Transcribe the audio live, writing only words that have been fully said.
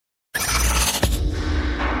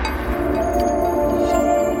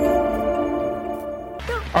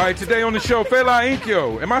All right, today on the show, Fela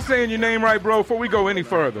Inkyo. Am I saying your name right, bro? Before we go any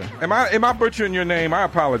further, am I butchering your name? I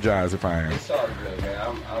apologize if I am. It's all good,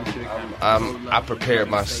 man. I prepared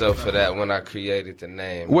myself for that when I created the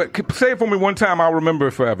name. What? Say it for me one time. I'll remember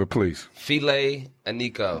it forever, please. File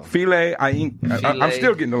Aniko. I'm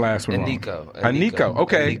still getting the last one wrong. Aniko.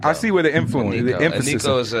 Okay, Aniko. I see where the influence, Aniko. the emphasis.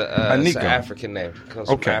 Aniko is it's an African name. It comes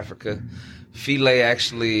from Africa. File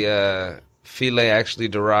actually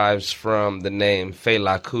derives from the name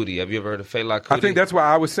Fela Kuti. Have you ever heard of Fela Kuti? I think that's why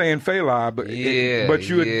I was saying Fela, but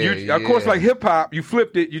you of course, like hip hop, you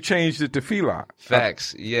flipped it, you changed it to Fela.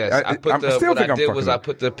 Facts, yes. I put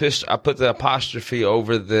the apostrophe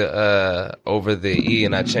over the E,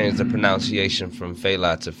 and I changed the pronunciation from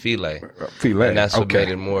Fela to File. File, and that's what made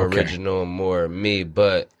it more original and more me.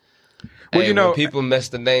 But well, when people mess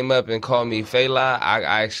the name up and call me Fela,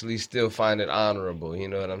 I actually still find it honorable. You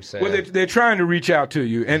know what I'm saying? Well, they're trying to reach out to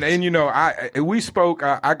you, and we spoke.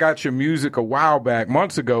 I got your music a while back,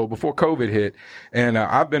 months ago, before COVID hit, and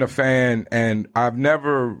I've been a fan, and I've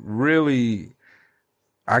never really.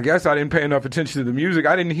 I guess I didn't pay enough attention to the music.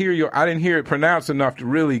 I didn't hear it pronounced enough to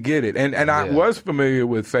really get it, and I was familiar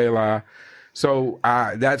with Fela. So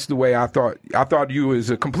that's the way I thought. I thought you was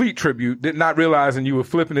a complete tribute, not realizing you were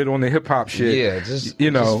flipping it on the hip hop shit. Yeah, just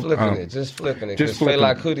flipping it. Because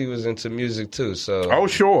Fela Kuti was into music too. So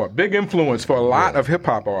sure, big influence for a lot of hip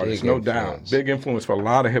hop artists, no doubt. Big influence for a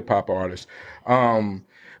lot of hip hop artists.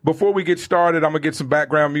 Before we get started, I'm going to get some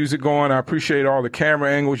background music going. I appreciate all the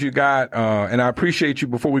camera angles you got. And I appreciate you,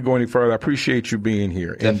 before we go any further, I appreciate you being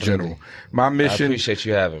here in general. My mission. I appreciate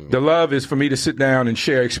you having me. The love is for me to sit down and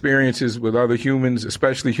share experiences with other humans,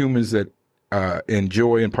 especially humans that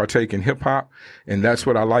enjoy and partake in hip hop. And that's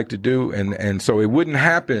what I like to do. And so it wouldn't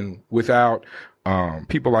happen without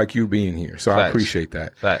people like you being here. So I appreciate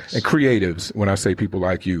that. Facts. And creatives, when I say people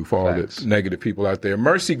like you, for all the negative people out there.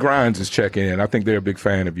 Mercy Grinds is checking in. I think they're a big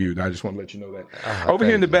fan of you. And I just want to let you know that. Over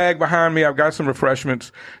here in the bag behind me, I've got some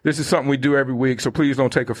refreshments. This is something we do every week, so please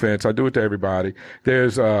don't take offense. I do it to everybody.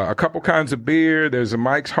 There's a couple kinds of beer. There's a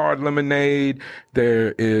Mike's Hard Lemonade.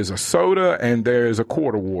 There is a soda, and there's a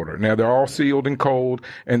quarter water. Now, they're all sealed and cold,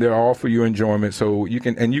 and they're all for your enjoyment. So you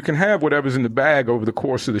can have whatever's in the bag over the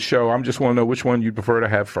course of the show. I just want to know which one you'd prefer to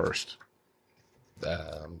have first.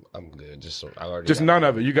 I'm good. Just none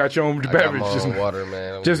of it. You got your own beverage. Got my own water,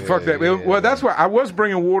 man. Just fuck that. Well, that's why I was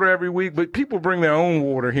bringing water every week, but people bring their own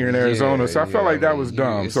water here in Arizona, so I felt like that was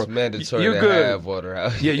dumb. It's so mandatory you're to good. have water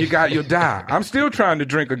out. Yeah, you'll die. I'm still trying to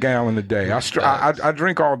drink a gallon a day. I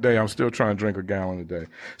drink all day. I'm still trying to drink a gallon a day.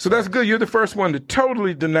 So that's good. You're the first one to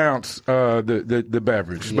totally denounce the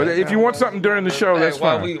beverage. But if you want something during the show, that's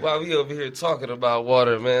fine. While we over here talking about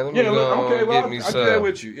water, man, let me I'll get there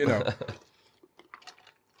with you.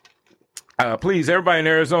 Please, everybody in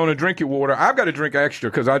Arizona, drink your water. I've got to drink extra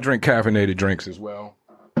because I drink caffeinated drinks as well.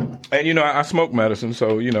 And, I smoke medicine,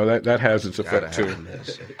 so, that has its effect, too.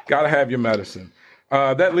 Got to have your medicine.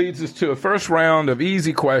 That leads us to a first round of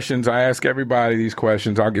easy questions. I ask everybody these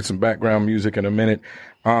questions. I'll get some background music in a minute.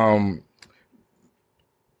 When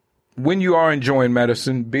you are enjoying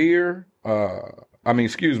medicine, blunt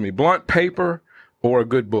paper or a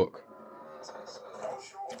good book?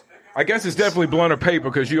 I guess it's definitely blunt or paper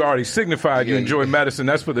because you already signified you enjoy medicine.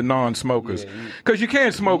 That's for the non-smokers. Because you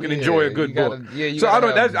can't smoke and enjoy a good book. So I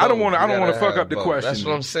don't want to fuck up the question. That's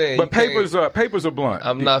what I'm saying. But papers are blunt.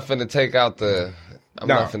 I'm not finna take out the.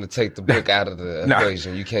 not finna take the book out of the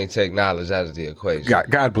equation. You can't take knowledge out of the equation.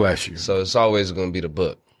 God bless you. So it's always going to be the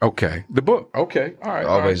book. Okay. The book. Okay. All right.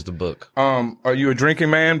 Always the book. Are you a drinking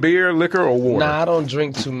man? Beer, liquor, or water? Nah, I don't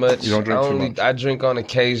drink too much. You don't drink too much? I drink on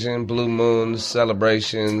occasion, blue moons,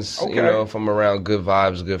 celebrations, if I'm around good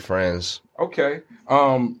vibes, good friends. Okay.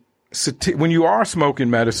 When you are smoking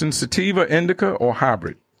medicine, sativa, indica, or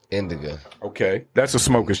hybrid? Indica. Okay. That's a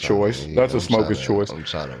smoker's choice. That's a smoker's choice. I'm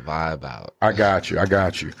trying to vibe out. I got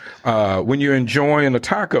you. When you're enjoying a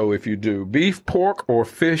taco, if you do, beef, pork, or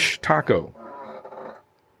fish taco?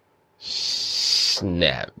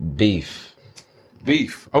 Snap. Beef.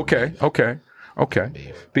 Okay.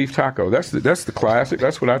 Beef taco. That's the classic.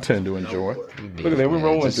 That's what I tend to enjoy. Beef, look at that. We're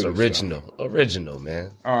rolling through original, man.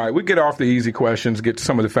 All right. We get off the easy questions, get to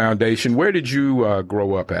some of the foundation. Where did you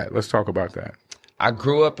grow up at? Let's talk about that. I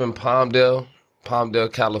grew up in Palmdale,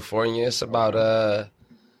 California. It's about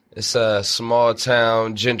it's a small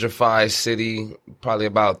town, gentrified city, probably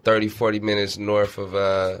about 30, 40 minutes north of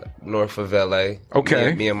LA.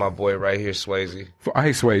 Okay. Me and my boy right here, Swayze.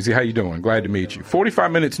 Hey, Swayze, how you doing? Glad to meet you.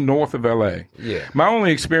 45 minutes north of LA. Yeah. My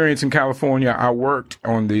only experience in California, I worked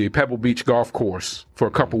on the Pebble Beach golf course for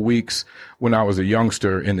a couple weeks when I was a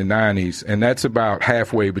youngster in the 90s, and that's about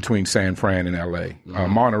halfway between San Fran and LA,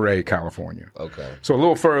 Monterey, California. Okay. So a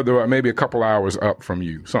little further, maybe a couple hours up from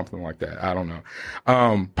you, something like that. I don't know.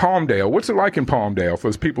 Palmdale, what's it like in Palmdale for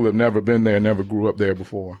those people that have never been there, never grew up there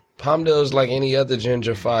before? Palmdale is like any other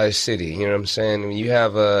gentrified city. You know what I'm saying? When you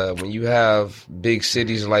have big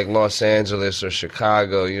cities like Los Angeles or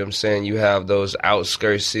Chicago, you know what I'm saying? You have those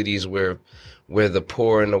outskirts cities where the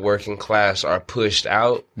poor and the working class are pushed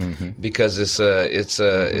out because it's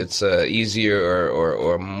a easier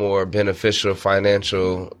or more beneficial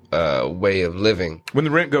financial way of living. When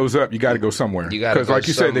the rent goes up, you got to go somewhere. Because, like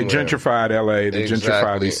you said, they gentrified LA, they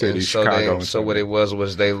gentrified these cities, Chicago. So what it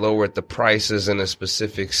was they lowered the prices in a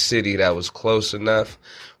specific city that was close enough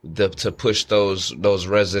to push those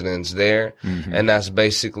residents there, and that's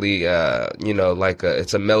basically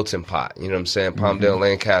it's a melting pot. You know what I'm saying? Palmdale,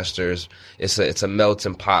 Lancaster's it's a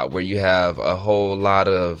melting pot where you have a whole lot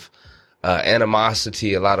of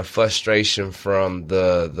animosity, a lot of frustration from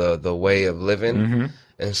the way of living.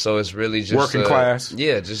 And so it's really just working class.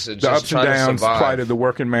 Yeah, just the ups and downs, plight of the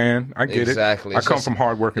working man. I get exactly. it. I come from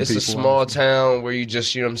hardworking people. It's a small town where you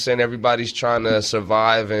just, you know what I'm saying, everybody's trying to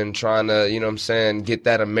survive and trying to, you know what I'm saying, get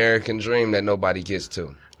that American dream that nobody gets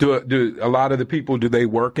to. Do a lot of the people, do they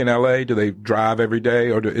work in LA? Do they drive every day,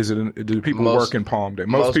 or do people work in Palmdale?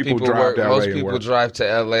 Most people drive to LA. Most people drive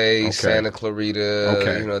to LA, Santa Clarita,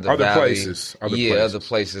 the other Valley. Places. Other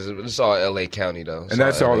places. It's all LA County though. And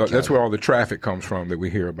that's all. That's where all the traffic comes from that we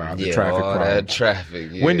hear about. The traffic all problem. That traffic.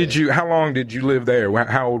 Yeah. How long did you live there?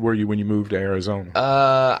 How old were you when you moved to Arizona?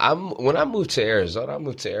 When I moved to Arizona,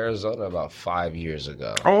 about 5 years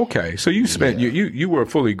ago. Oh, okay. So you spent you were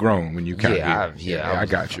fully grown when you came here. I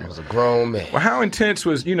got you. I was a grown man. Well, how intense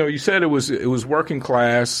was, you said it was working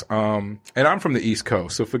class, and I'm from the East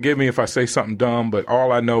Coast, so forgive me if I say something dumb, but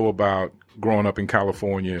all I know about growing up in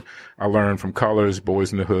California, I learned from Colors,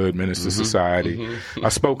 Boys in the Hood, Menace to Society. I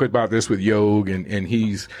spoke about this with Yog, and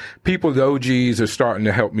the OGs are starting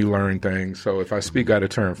to help me learn things, so if I speak out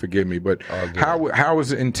of turn, forgive me, but how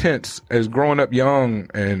was it intense as growing up young,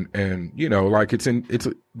 and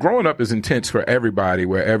growing up is intense for everybody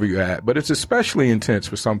wherever you're at, but it's especially intense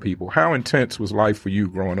for some people. How intense was life for you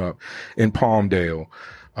growing up in Palmdale?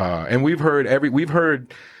 And we've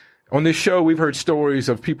heard on this show, we've heard stories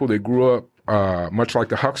of people that grew up much like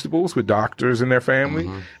the Huxtables with doctors in their family,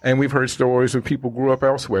 and we've heard stories of people grew up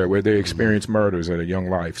elsewhere where they experienced murders at a young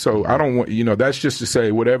life. So I don't want, that's just to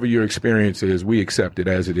say whatever your experience is, we accept it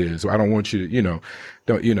as it is. I don't want you to,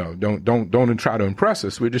 don't try to impress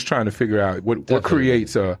us. We're just trying to figure out what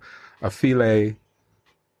creates a filet.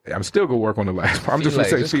 I'm still gonna work on the last part. I'm just gonna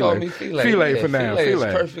say filet. Filet for now. Filet is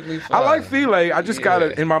perfectly fine. I like filet. I just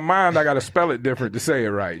gotta, in my mind, I gotta spell it different to say it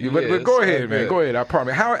right. But go ahead, man. Go ahead. I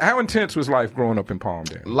promise. How intense was life growing up in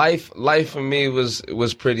Palmdale? Life for me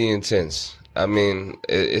was pretty intense. I mean,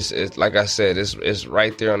 it's like I said, it's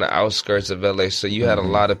right there on the outskirts of LA. So you had a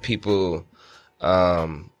lot of people.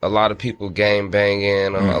 A lot of people gang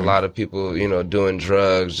banging, a lot of people, doing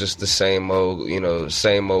drugs, just the same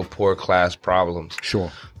old poor class problems.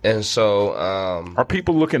 Sure. And so, are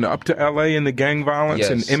people looking up to LA in the gang violence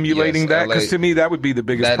and emulating that? Because to me, that would be the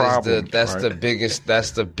biggest problem. That's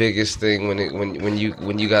the biggest thing when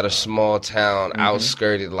you got a small town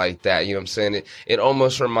outskirted like that. You know what I'm saying? It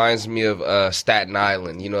almost reminds me of Staten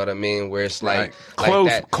Island. You know what I mean? Where it's like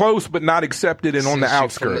close but not accepted and on the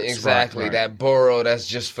outskirts. Exactly. Right. That borough that's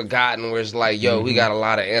just forgotten. Where it's like, we got a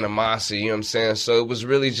lot of animosity. You know what I'm saying? So it was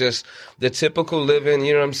really just the typical living.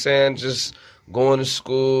 You know what I'm saying? Just going to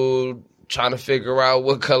school, trying to figure out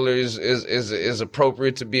what color is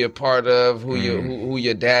appropriate to be a part of, who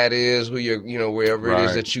your dad is, who your wherever it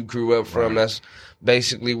is that you grew up from. That's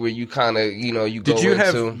basically where you kind of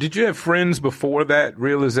Did you have friends before that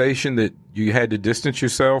realization that you had to distance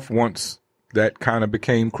yourself once that kind of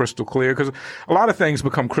became crystal clear? Because a lot of things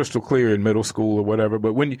become crystal clear in middle school or whatever.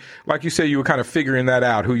 But when, like you say, you were kind of figuring that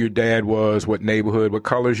out, who your dad was, what neighborhood, what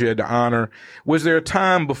colors you had to honor. Was there a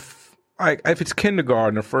time before? Like, if it's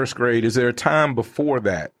kindergarten or first grade, is there a time before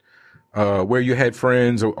that where you had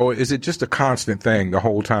friends, or is it just a constant thing the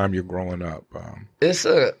whole time you're growing up? It's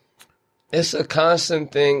a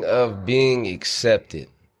constant thing of being accepted,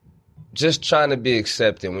 just trying to be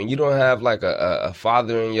accepted. When you don't have like a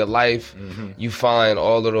father in your life, you find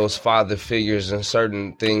all of those father figures in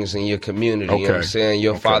certain things in your community. You know what I'm saying?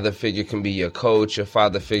 Your father figure can be your coach. Your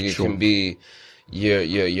father figure can be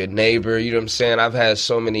your neighbor, you know what I'm saying? I've had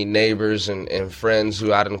so many neighbors and friends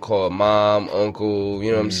who I didn't call mom, uncle,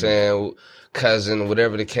 you know what I'm saying, cousin,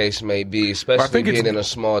 whatever the case may be, especially being in a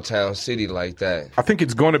small town city like that. I think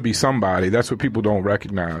it's going to be somebody. That's what people don't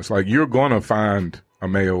recognize. Like, you're going to find a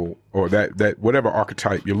male or that whatever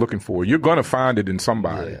archetype you're looking for, you're going to find it in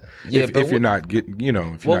somebody. Yeah. If you're not getting,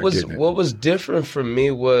 what was different for me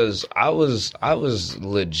was I was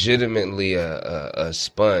legitimately a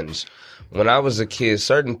sponge. When I was a kid,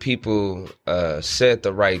 certain people said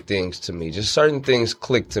the right things to me. Just certain things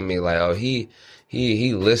clicked to me, like, oh, he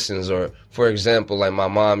listens. Or, for example, like my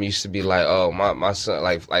mom used to be like, oh, my son,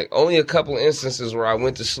 like only a couple instances where I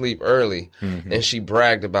went to sleep early and she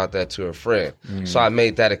bragged about that to her friend. So I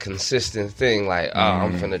made that a consistent thing, like, oh,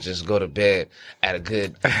 I'm finna just go to bed at a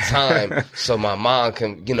good time so my mom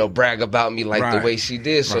can, brag about me like the way she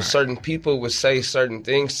did. So certain people would say certain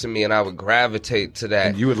things to me and I would gravitate to that.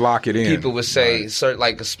 And you would lock it in. People would say,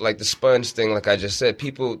 like the sponge thing, like I just said,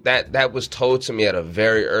 people, that was told to me at a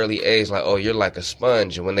very early age, like, oh, you're like a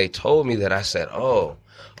sponge. And when they told me that, I said, oh,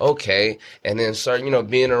 okay. And then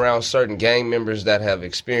being around certain gang members that have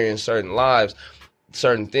experienced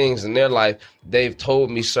certain things in their life, they've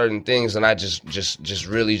told me certain things, and I just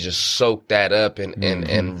really soaked that up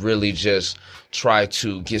and really just try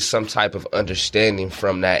to get some type of understanding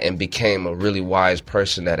from that, and became a really wise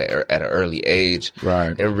person at an early age.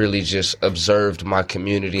 Right. And really just observed my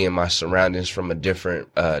community and my surroundings from a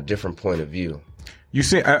different point of view. You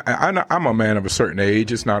see, I'm a man of a certain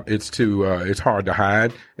age. It's hard to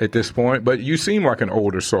hide at this point, but you seem like an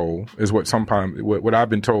older soul is what I've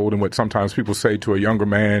been told, and what sometimes people say to a younger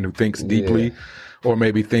man who thinks deeply or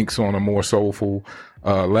maybe thinks on a more soulful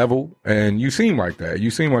level. And you seem like that. You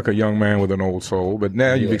seem like a young man with an old soul, but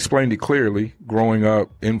now you've explained it clearly. Growing up,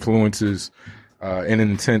 influences in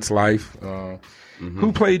an intense life.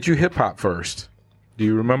 Who played you hip hop first? Do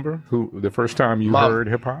you remember the first time you heard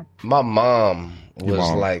hip hop? My mom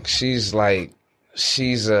was she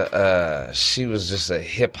was just a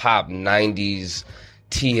hip hop 90s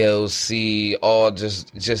TLC, all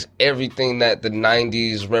just everything that the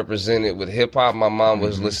 90s represented with hip hop. My mom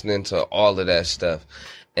was listening to all of that stuff.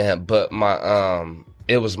 But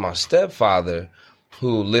it was my stepfather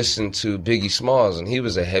who listened to Biggie Smalls, and he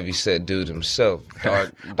was a heavy-set dude himself.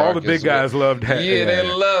 All the big guys loved that. Yeah, they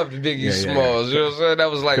loved Biggie Smalls. You know what I'm saying? That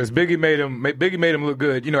was like... Because Biggie made him look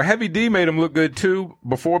good. Heavy D made him look good, too,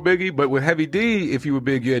 before Biggie, but with Heavy D, if you were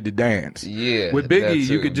big, you had to dance. Yeah. With Biggie,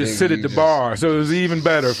 you could just sit at the bar, so it was even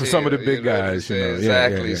better for some of the big guys.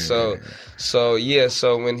 Exactly. So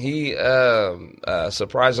when he...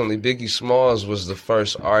 surprisingly, Biggie Smalls was the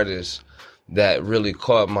first artist that really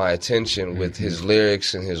caught my attention with his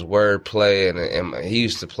lyrics and his wordplay, and he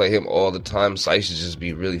used to play him all the time. So I used to just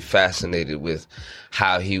be really fascinated with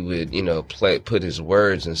how he would, put his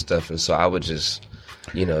words and stuff. And so I would just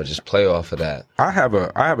play off of that. I have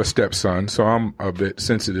a stepson, so I'm a bit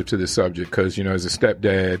sensitive to this subject because, as a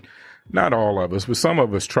stepdad, not all of us, but some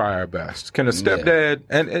of us try our best. Can a stepdad,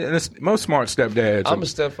 and most smart stepdads... I'm a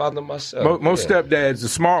stepfather myself. Most stepdads, the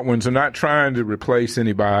smart ones, are not trying to replace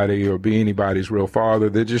anybody or be anybody's real father.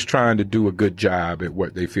 They're just trying to do a good job at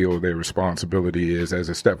what they feel their responsibility is as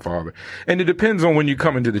a stepfather. And it depends on when you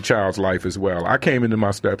come into the child's life as well. I came into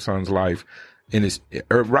my stepson's life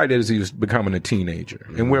right as he was becoming a teenager,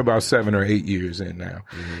 and we're about 7 or 8 years in now.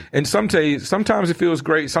 And sometimes it feels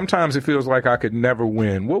great. Sometimes it feels like I could never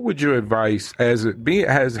win. What would your advice as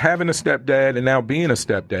having a stepdad and now being a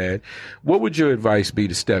stepdad? What would your advice be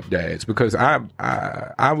to stepdads? Because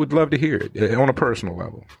I would love to hear it on a personal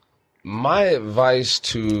level. My advice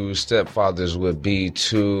to stepfathers would be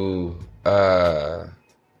to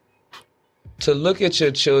look at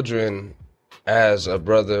your children as a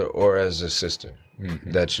brother or as a sister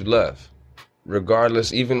that you love.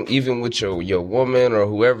 Regardless, even with your woman or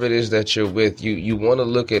whoever it is that you're with, you want to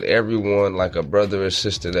look at everyone like a brother or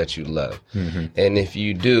sister that you love. And if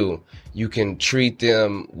you do, you can treat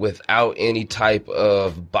them without any type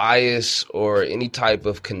of bias or any type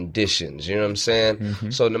of conditions. You know what I'm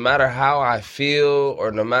saying? So no matter how I feel,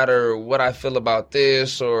 or no matter what I feel about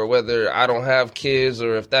this, or whether I don't have kids,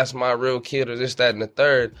 or if that's my real kid, or this, that, and the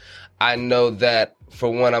third, I know that, for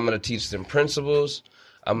one, I'm going to teach them principles.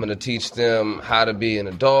 I'm going to teach them how to be an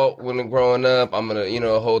adult when they're growing up. I'm going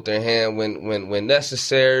to, hold their hand when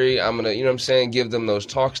necessary. I'm going to, give them those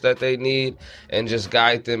talks that they need and just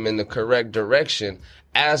guide them in the correct direction,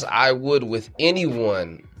 as I would with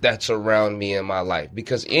anyone that's around me in my life.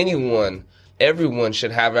 Because everyone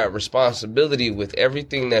should have that responsibility with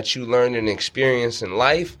everything that you learn and experience in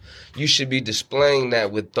life. You should be displaying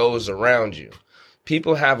that with those around you.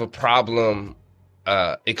 People have a problem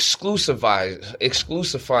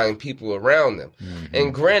exclusifying people around them.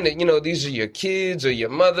 And granted, these are your kids or your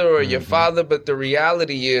mother or your father, but the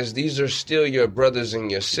reality is these are still your brothers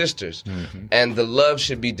and your sisters, and the love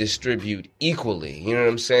should be distributed equally. You know what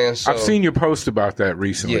I'm saying? So, I've seen your post about that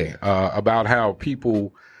recently, about how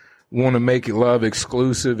people want to make love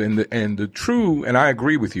exclusive, and the true, and I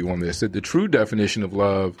agree with you on this, that the true definition of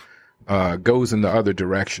love goes in the other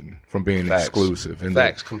direction from being exclusive. And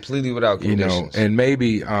completely without conditions. And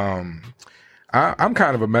maybe I'm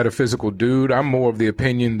kind of a metaphysical dude. I'm more of the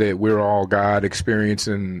opinion that we're all God,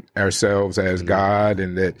 experiencing ourselves as God,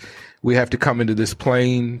 and that we have to come into this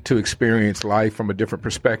plane to experience life from a different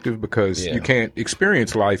perspective, because you can't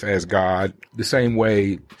experience life as God the same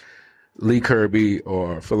way Lee Kirby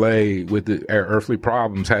or Filet with our earthly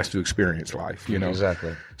problems has to experience life,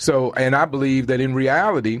 Exactly. So, and I believe that in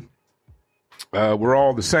reality, we're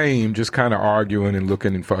all the same, just kind of arguing and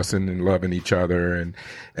looking and fussing and loving each other.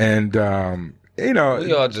 And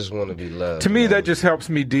we all just want to be loved. To me, that just helps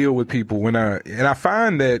me deal with people and I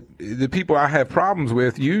find that the people I have problems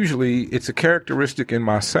with, usually it's a characteristic in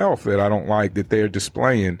myself that I don't like that they're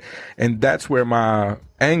displaying. And that's where my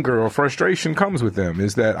anger or frustration comes with them,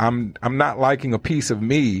 is that I'm not liking a piece of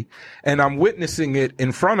me, and I'm witnessing it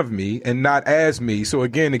in front of me and not as me. So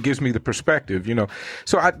again, it gives me the perspective,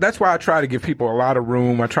 So that's why I try to give people a lot of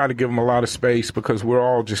room. I try to give them a lot of space, because we're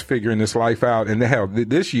all just figuring this life out. And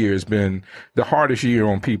this year has been the hardest year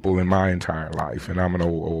on people in my entire life, and I'm an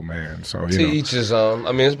old man. So to each his own.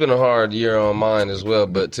 I mean, it's been a hard year on mine as well,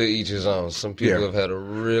 but to each his own. Some people have had a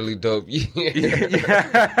really dope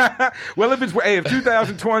year. Well, if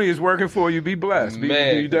 2020 is working for you, be blessed.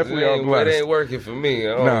 You definitely are blessed. It ain't working for me.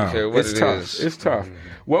 I don't care what it is. It's tough.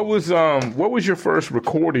 What was your first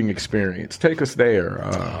recording experience? Take us there.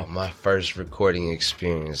 My first recording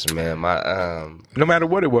experience, man. No matter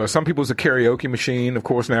what it was. Some people it's a karaoke machine, of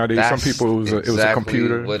course. Nowadays, some people it was a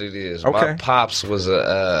computer. What it is. Okay. My pops was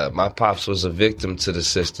a victim to the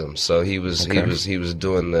system. So he was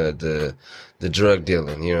doing the drug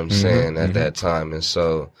dealing. You know what I'm saying, at that time, and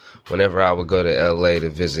so whenever I would go to LA to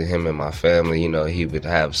visit him and my family, he would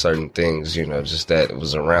have certain things, just that it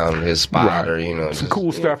was around his spot, or some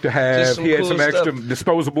cool stuff to have. He had some extra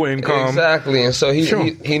disposable income. Exactly, and so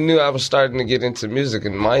he knew I was starting to get into music,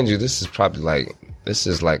 and mind you, this is I'm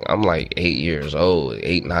like 9 years old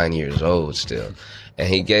still, and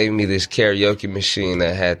he gave me this karaoke machine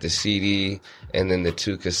that had the CD and then the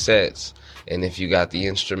 2 cassettes. And if you got the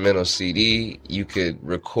instrumental CD, you could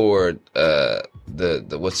record the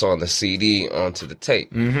what's on the CD onto the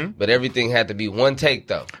tape. But everything had to be one take,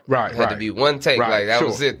 though. Right, it had to be one take. Right, like that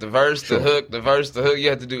was it. The verse, the hook, the verse, the hook. You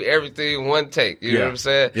had to do everything in one take. You know what I'm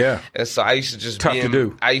saying? Yeah. And so I used to just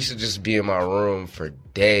I used to just be in my room for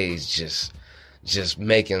days, just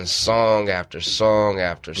making song after song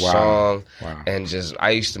after song, and I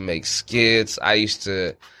used to make skits. I used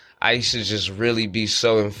to just really be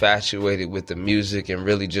so infatuated with the music and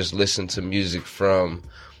really just listen to music from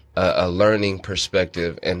a learning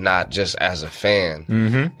perspective and not just as a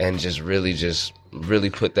fan, and just really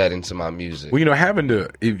put that into my music. Well, having to,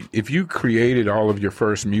 if you created all of your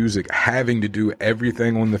first music, having to do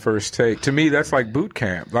everything on the first take, to me, that's like boot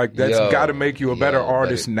camp. Like, that's got to make you a better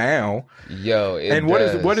artist now.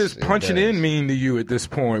 What does punching in mean to you at this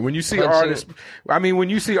point? When you see artists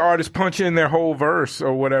punch in their whole verse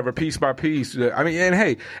or whatever, piece by piece, and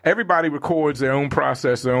hey, everybody records their own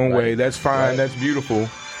process, their own way. That's fine. That's beautiful.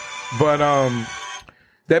 But,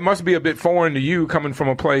 that must be a bit foreign to you, coming from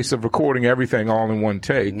a place of recording everything all in one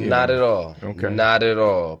take. Not at all. Okay. Not at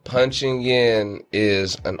all. Punching in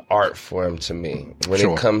is an art form to me when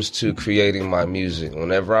it comes to creating my music.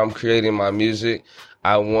 Whenever I'm creating my music,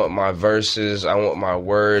 I want my verses, I want my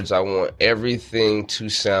words, I want everything to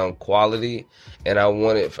sound quality, and I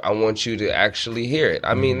want you to actually hear it.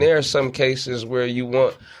 I mean, there are some cases where you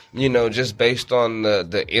want, just based on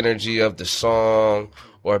the energy of the song,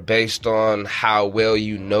 or based on how well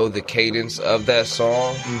you know the cadence of that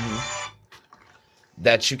song,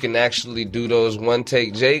 that you can actually do those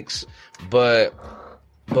one-take jakes. But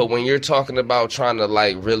when you're talking about trying to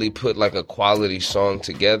really put a quality song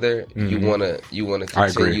together, you wanna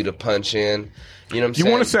continue to punch in. You know what I'm saying?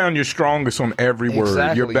 You want to sound your strongest on every word.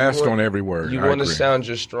 Exactly. Your best on every word. You want to sound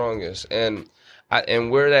your strongest, and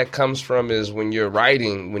where that comes from is when you're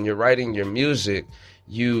writing your music.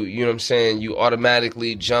 you know what I'm saying, you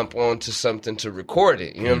automatically jump onto something to record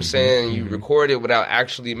it. You know what I'm saying? You record it without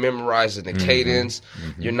actually memorizing the cadence.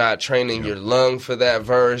 You're not training your lung for that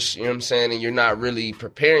verse. You know what I'm saying? And you're not really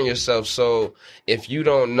preparing yourself. So if you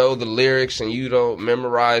don't know the lyrics and you don't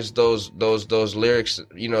memorize those lyrics,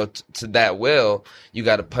 you know, to that well, you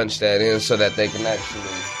got to punch that in so that they can actually.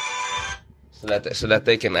 So that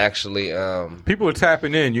they can actually. People are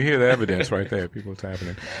tapping in. You hear the evidence right there. People are tapping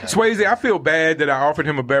in. Swayze, I feel bad that I offered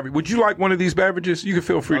him a beverage. Would you like one of these beverages? You can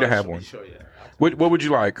feel free to have one. Sure, yeah. What would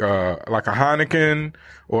you like? Like a Heineken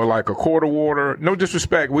or like a quarter water? No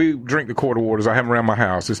disrespect. We drink the quarter waters. I have them around my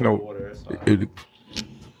house. It's no. Water,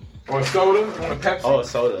 Or a soda? Or a Pepsi? Oh,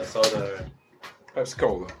 soda. Pepsi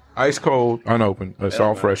Cola. Ice cold, unopened. It's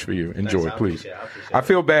all fresh for you. Enjoy, Thanks, please. appreciate I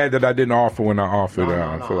feel bad that I didn't offer when I offered.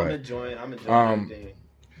 No, for I'm that. enjoying everything.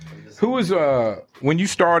 Who was when you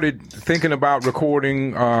started thinking about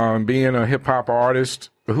recording, being a hip hop artist?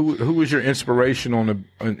 Who was your inspiration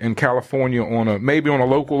in California maybe on a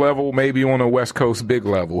local level, maybe on a West Coast big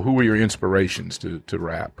level? Who were your inspirations to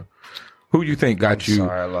rap? Who do you think got you?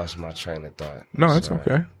 Sorry, I lost my train of thought. No, that's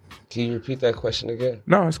okay. Can you repeat that question again?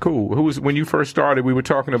 No, it's cool. Who was when you first started? We were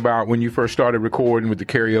talking about when you first started recording with the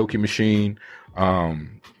karaoke machine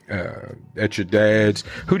at your dad's.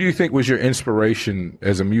 Who do you think was your inspiration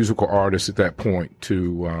as a musical artist at that point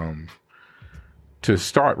to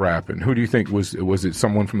start rapping? Who do you think was it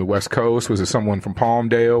someone from the West Coast? Was it someone from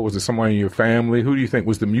Palmdale? Was it someone in your family? Who do you think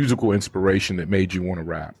was the musical inspiration that made you want to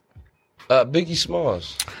rap? Biggie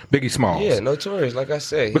Smalls. Biggie Smalls. Yeah, Notorious, like I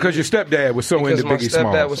say. Because your stepdad was so into Biggie Smalls. Because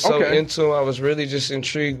my stepdad was so into him, I was really just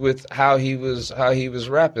intrigued with how he was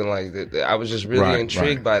rapping. Like I was just really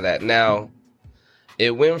intrigued by that. Now,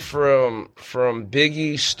 it went from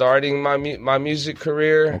Biggie starting my music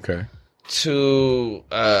career to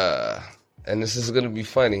and this is gonna be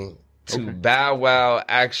funny, to Bow Wow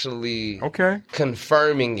actually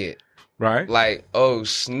confirming it. Right. Like, oh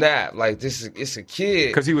snap! Like it's a kid.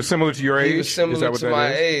 Because he was similar to your age. He was similar to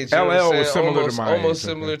my age. LL was similar to my age. Almost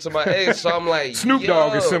similar to my age. So I'm like, Snoop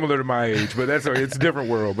Dogg is similar to my age, but it's a different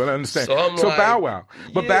world. But I understand. So like, Bow Wow,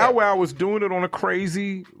 but Bow Wow was doing it on a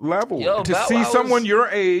crazy level. To Bow see Wow someone your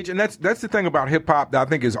age, and that's the thing about hip hop that I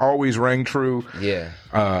think is always rang true. Yeah.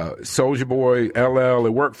 Soulja Boy, LL,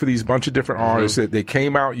 it worked for these bunch of different artists that they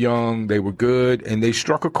came out young, they were good, and they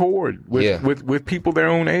struck a chord with people their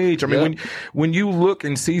own age. I mean, when you look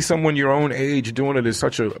and see someone your own age doing it at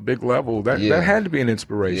such a big level, that had to be an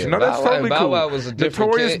inspiration. No, that's totally cool. Bow Wow was a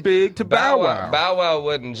different Notorious kid. Big to Bow Wow. Bow Wow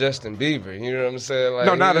wasn't Justin Bieber. You know what I'm saying? Like,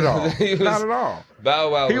 no, not at all. Not at all.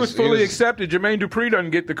 Bow Wow. He was fully accepted. Jermaine Dupri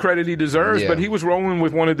doesn't get the credit he deserves, but he was rolling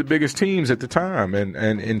with one of the biggest teams at the time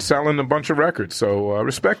and selling a bunch of records. So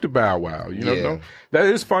respect to Bow Wow. You know, that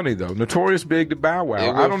is funny though. Notorious Big to Bow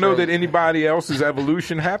Wow. I don't know that anybody else's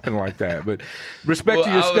evolution happened like that, but respect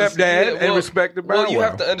to your stepdad and respect to Bow Wow. Well, you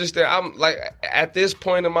have to understand. I'm like at this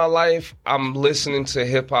point in my life, I'm listening to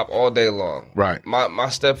hip hop all day long. Right. My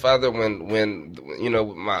stepfather, when you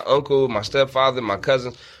know, my uncle, my stepfather, my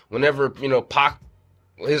cousins, whenever Pac.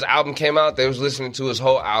 His album came out, they was listening to his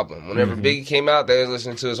whole album. Whenever Biggie came out, they was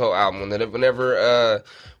listening to his whole album. Whenever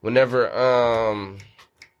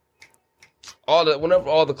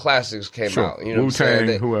all the classics came out, you know what I'm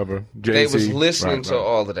saying? Whoever, Jay-Z, they was listening to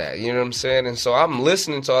all of that. You know what I'm saying? And so I'm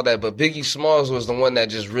listening to all that, but Biggie Smalls was the one that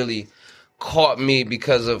just really caught me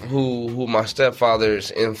because of who my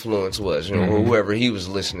stepfather's influence was, you know, whoever he was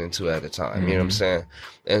listening to at the time. You know what I'm saying?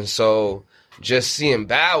 And so just seeing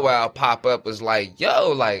Bow Wow pop up was like,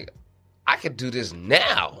 yo, like, I could do this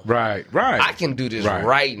now. Right. I can do this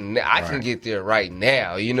right now. I can get there right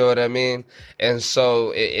now. You know what I mean? And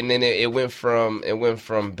so, then it went from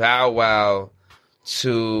Bow Wow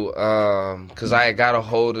to, cause I got a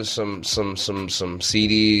hold of some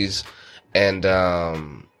CDs, and,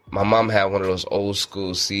 my mom had one of those old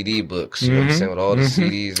school CD books, you know what I'm saying, with all the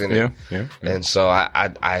CDs in it. Yeah. And so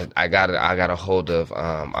I got a hold of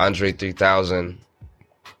Andre 3000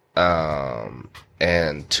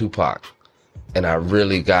 and Tupac, and I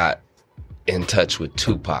really got in touch with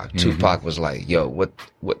Tupac. Tupac was like, yo, what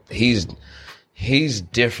he's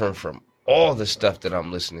different from all the stuff that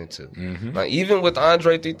I'm listening to. Like, even with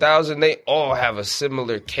Andre 3000, they all have a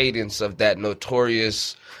similar cadence of that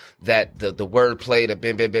Notorious, that the wordplay, the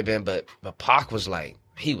bam, bam, bam, bam, but Pac was like,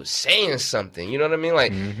 he was saying something, you know what I mean?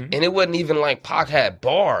 Like, and it wasn't even like Pac had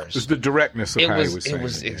bars. It's the directness of how he was saying. It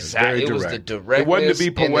was exactly, it was the directness. It wasn't to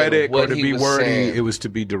be poetic or to be wordy, it was to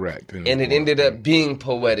be direct. And it ended up being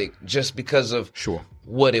poetic just because of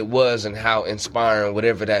what it was and how inspiring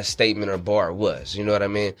whatever that statement or bar was, you know what I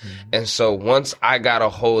mean? And so once I got a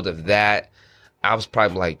hold of that, I was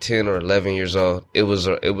probably like 10 or 11 years old. It was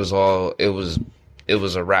a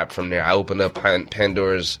wrap from there. I opened up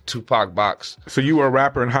Pandora's Tupac box. So you were a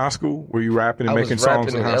rapper in high school? Were you rapping and making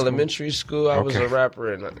songs in high school? Elementary school. I was a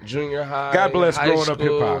rapper in junior high. God bless growing school. up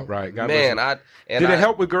hip hop, right? God Man, bless did it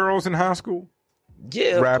help with girls in high school?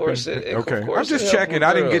 Yeah, rapping? Of course. Okay, of course I'm just checking.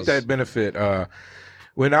 I didn't get that benefit.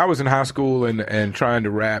 When I was in high school and trying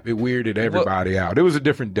to rap, it weirded everybody out. It was a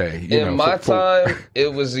different day. In my time,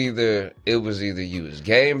 it was either you was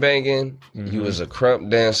gang banging, you was a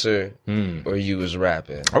crump dancer, or you was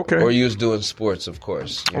rapping. Okay. Or you was doing sports, of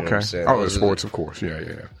course. You know what I'm saying? Oh, sports, of course.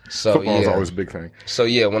 Yeah. So football's always a big thing. So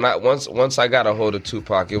yeah, when once I got a hold of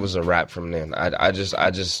Tupac, it was a rap from then. I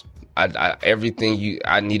everything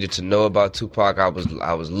I needed to know about Tupac, I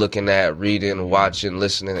was looking at, reading, watching,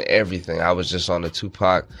 listening to everything. I was just on the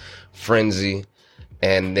Tupac frenzy,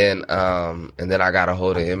 and then I got a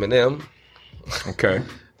hold of Eminem. Okay.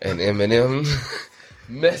 And Eminem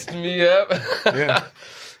messed me up. Yeah.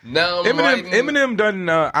 Now Eminem doesn't.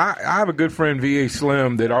 I have a good friend, V.A.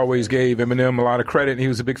 Slim, that always gave Eminem a lot of credit, and he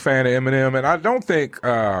was a big fan of Eminem. And I don't think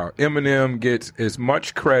Eminem gets as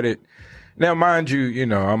much credit. Now, mind you,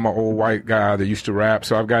 I'm an old white guy that used to rap,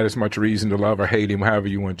 so I've got as much reason to love or hate him, however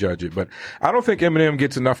you want to judge it. But I don't think Eminem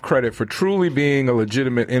gets enough credit for truly being a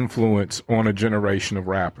legitimate influence on a generation of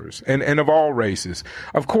rappers and of all races.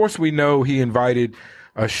 Of course, we know he invited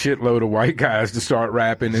a shitload of white guys to start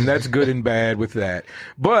rapping, and that's good and bad with that.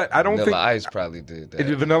 But I don't think Vanilla Ice probably did that.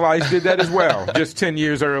 Vanilla Ice did that as well, just 10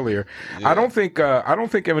 years earlier. Yeah. I don't think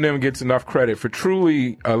Eminem gets enough credit for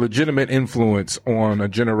truly a legitimate influence on a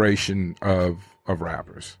generation of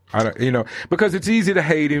rappers. Because it's easy to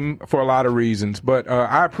hate him for a lot of reasons, but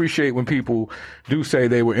I appreciate when people do say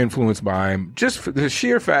they were influenced by him, just for the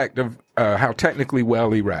sheer fact of how technically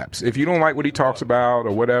well he raps. If you don't like what he talks about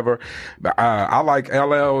or whatever, I like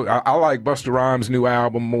LL. I like Busta Rhymes' new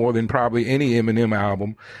album more than probably any Eminem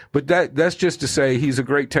album. But that's just to say he's a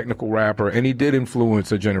great technical rapper, and he did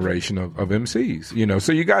influence a generation of MCs.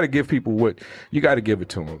 So you got to give people what you got to give it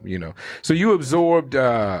to them. So you absorbed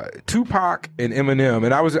Tupac and Eminem,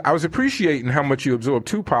 and I was appreciating how much you absorbed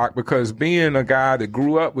Tupac, because being a guy that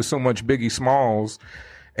grew up with so much Biggie Smalls.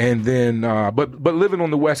 And then, but living on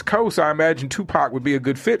the West Coast, I imagine Tupac would be a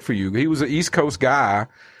good fit for you. He was an East Coast guy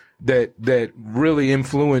that really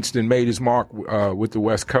influenced and made his mark with the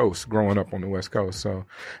West Coast, growing up on the West Coast. So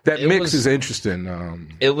that mix is interesting.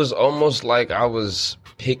 It was almost like I was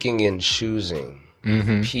picking and choosing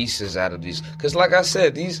pieces out of these, because, like I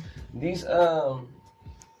said, these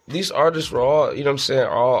artists were all, you know what I'm saying,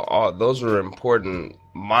 all those were important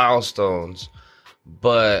milestones,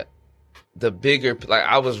 but the bigger, like,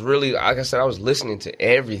 I was really, like I said, I was listening to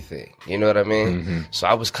everything, you know what I mean? So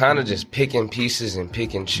I was kind of just picking pieces and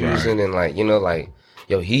picking, choosing, right. And like,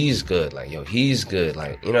 yo, he's good. Like, yo, he's good.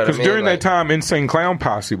 Like, you know what I mean? Because during that time, Insane Clown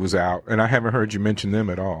Posse was out, and I haven't heard you mention them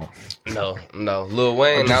at all. No. Lil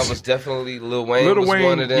Wayne, that was definitely, Lil Wayne was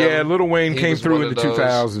one of them. Yeah, Lil Wayne came through in the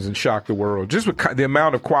 2000s and shocked the world. Just with the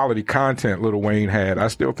amount of quality content Lil Wayne had, I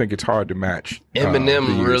still think it's hard to match.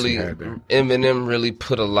 Eminem really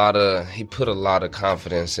put a lot of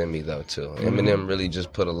confidence in me, though, too. Eminem really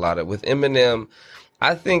just put a lot of, with Eminem,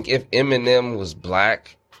 I think if Eminem was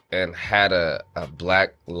black and had a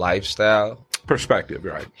black lifestyle perspective,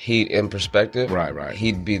 right? Right.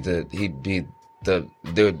 He'd be there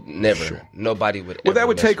would never, sure. Nobody would. Well, that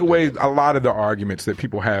would take away a lot of the arguments that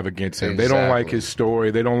people have against him. Exactly. They don't like his story.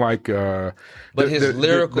 They don't like. But his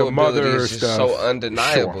lyrical ability is just so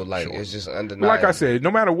undeniable. Sure. It's just undeniable. Like I said, no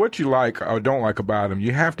matter what you like or don't like about him,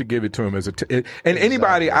 you have to give it to him as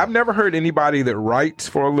anybody. I've never heard anybody that writes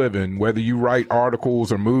for a living, whether you write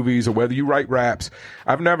articles or movies or whether you write raps.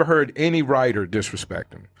 I've never heard any writer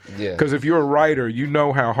disrespect him. Yeah. Because if you're a writer, you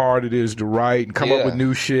know how hard it is to write and come up with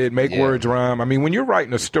new shit, make words rhyme. I mean, when you're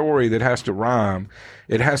writing a story that has to rhyme,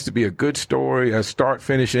 it has to be a good story, a start,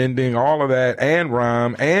 finish, ending, all of that, and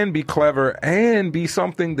rhyme, and be clever, and be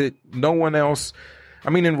something that no one else. I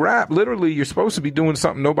mean, in rap, literally, you're supposed to be doing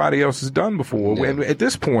something nobody else has done before. Yeah. And at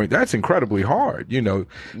this point, that's incredibly hard. You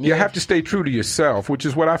have to stay true to yourself, which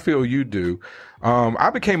is what I feel you do. I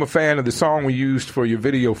became a fan of the song we used for your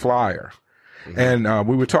video flyer. And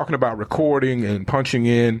we were talking about recording and punching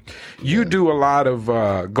in. You do a lot of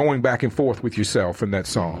going back and forth with yourself in that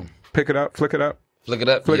song. Pick it up, flick it up. Flick it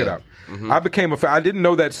up. Flick it up. I became a fan. I didn't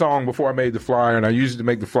know that song before I made the flyer, and I used it to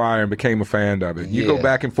make the flyer and became a fan of it. You go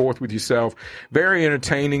back and forth with yourself. Very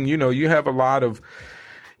entertaining. You have a lot of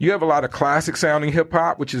classic sounding hip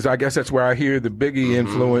hop, which is, I guess that's where I hear the Biggie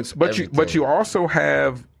influence. But you also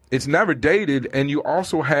have, it's never dated, and you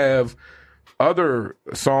also have other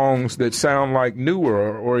songs that sound like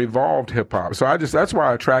newer or evolved hip hop. So that's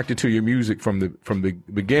why I attracted to your music from the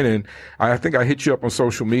beginning. I think I hit you up on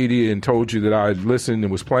social media and told you that I listened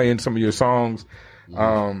and was playing some of your songs.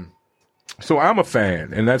 So I'm a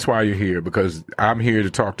fan, and that's why you're here, because I'm here to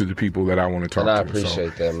talk to the people that I want to talk to. And I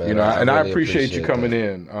appreciate that, man. I appreciate you coming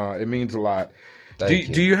in. It means a lot. Do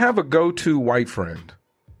you have a go-to white friend?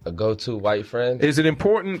 A go-to white friend? Is it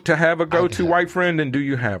important to have a go-to white friend, and do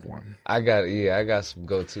you have one? I got some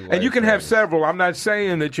go-to white And you can friends. have several. I'm not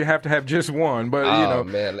saying that you have to have just one, but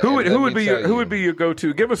man. who would be your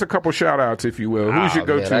go-to? Give us a couple shout-outs, if you will. Who's your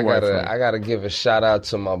go-to white friend? I gotta give a shout-out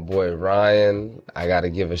to my boy Ryan. I gotta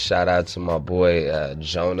give a shout-out to my boy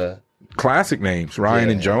Jonah. Classic names, Ryan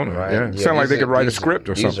and Jonah. Ryan. Sound like they could write a script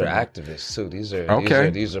or something. These are activists too. These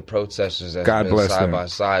are protesters that's God been bless side them. by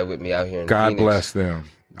side with me out here in God Phoenix. bless them.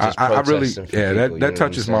 Just I really, protesting for people, that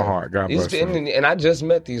touches my heart. God bless them. And I just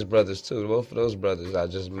met these brothers too. Both of those brothers I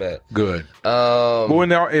just met. Good.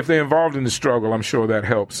 Well, if they're involved in the struggle, I'm sure that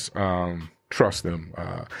helps trust them.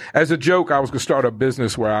 As a joke, I was going to start a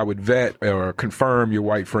business where I would vet or confirm your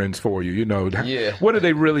white friends for you. What do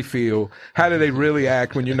they really feel? How do they really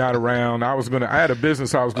act when you're not around? I had a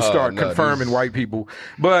business I was going to start confirming white people,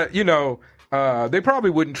 but they probably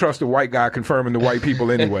wouldn't trust a white guy confirming the white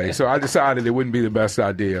people anyway. So I decided it wouldn't be the best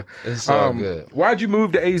idea. It's all good. Why'd you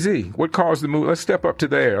move to AZ? What caused the move? Let's step up to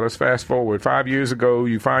there. Let's fast forward. 5 years ago,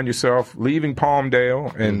 you find yourself leaving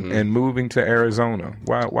Palmdale and moving to Arizona.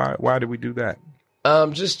 Why did we do that?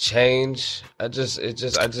 Just change.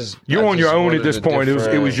 You're on your own at this point.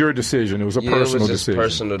 It was your decision. It was a personal decision.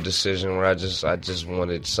 Personal decision where I just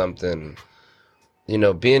wanted something.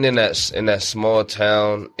 Being in that small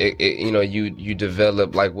town, you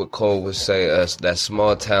develop, like what Cole would say, that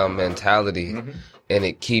small town mentality, and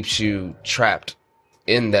it keeps you trapped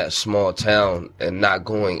in that small town and not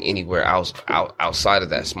going anywhere outside of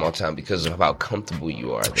that small town because of how comfortable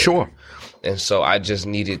you are there. Sure. And so I just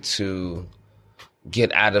needed to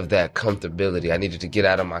get out of that comfortability. I needed to get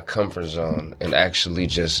out of my comfort zone and actually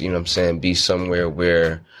just, be somewhere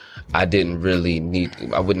where I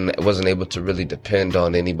wasn't able to really depend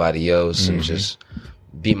on anybody else and just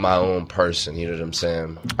be my own person. You know what I'm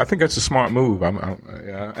saying? I think that's a smart move.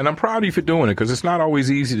 And I'm proud of you for doing it, because it's not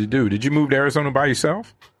always easy to do. Did you move to Arizona by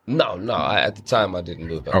yourself? No. At the time, I didn't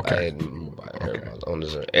move. Okay. I hadn't moved by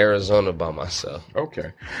Arizona by myself.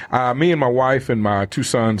 Okay. Me and my wife and my 2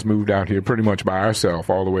 sons moved out here pretty much by ourselves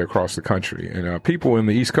all the way across the country. And people in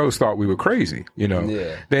the East Coast thought we were crazy,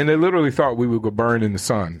 Yeah. Then they literally thought we would go burn in the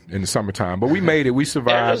sun in the summertime. But we made it. We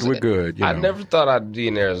survived. We're good. I never thought I'd be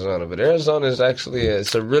in Arizona, but Arizona is actually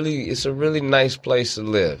it's a really nice place to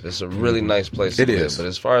live. It's a really nice place to live. It is. But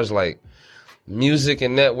as far as like music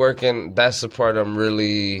and networking, that's the part I'm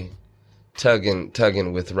really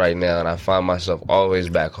tugging with right now, and I find myself always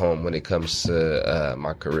back home when it comes to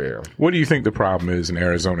my career. What do you think the problem is in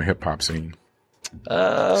Arizona hip hop scene?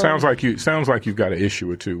 Sounds like you've got an issue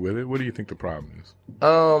or two with it. What do you think the problem is?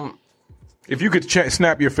 If you could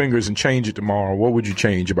snap your fingers and change it tomorrow, what would you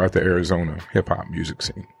change about the Arizona hip hop music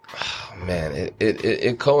scene? Oh, man,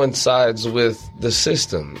 it coincides with the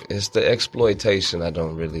system. It's the exploitation I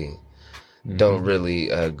don't really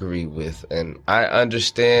agree with. And I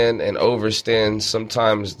understand and overstand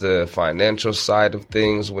sometimes the financial side of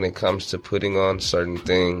things when it comes to putting on certain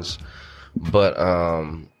things. But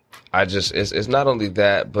it's not only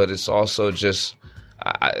that, but it's also just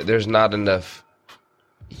there's not enough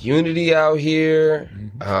unity out here.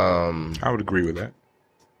 I would agree with that.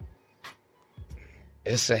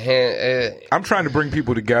 It's I'm trying to bring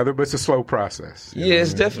people together, but it's a slow process. Yeah,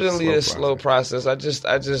 it's definitely a slow process. I can't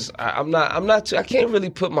really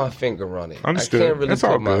put my finger on it. Understood. I can't really That's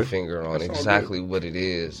all put my good. finger on That's all exactly good. what it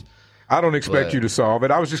is. I don't expect you to solve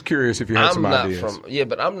it. I was just curious if you had some ideas.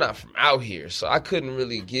 But I'm not from out here, so I couldn't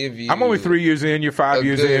really give you. I'm only 3 years in. You're 5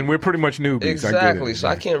 years in. We're pretty much newbies. Exactly. So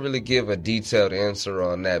I can't really give a detailed answer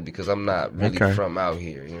on that because I'm not really from out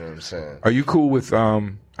here. You know what I'm saying? Are you cool with?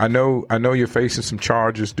 I know you're facing some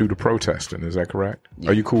charges due to protesting. Is that correct? Yeah.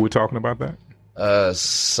 Are you cool with talking about that?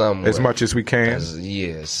 Somewhat. As much as we can.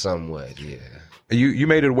 Somewhat. Yeah. You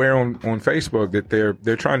made it aware on Facebook that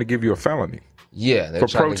they're trying to give you a felony. Yeah, they're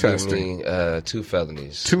trying protesting. to give me 2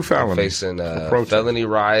 felonies. 2 felonies. I'm facing a felony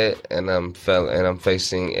riot, and I'm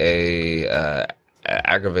facing a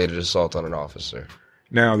aggravated assault on an officer.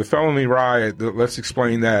 Now, the felony riot, let's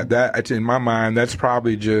explain that. That, in my mind, that's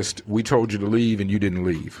probably just we told you to leave and you didn't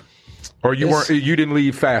leave. Or you didn't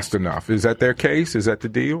leave fast enough. Is that their case? Is that the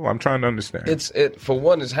deal? I'm trying to understand. For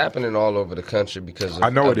one, it's happening all over the country because of, I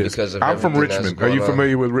know it is. Because of I'm from Richmond. Are you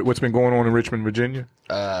familiar with what's been going on in Richmond, Virginia?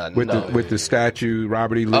 No. With the statue,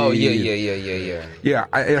 Robert E. Lee. Oh yeah. Yeah,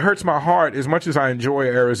 it hurts my heart as much as I enjoy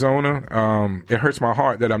Arizona. It hurts my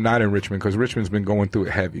heart that I'm not in Richmond because Richmond's been going through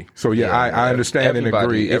it heavy. So I understand and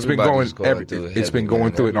agree. It's been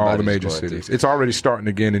going through it in all the major cities. It's already starting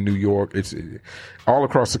again in New York. It's all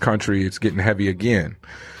across the country. It's getting heavy again.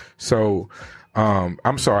 So,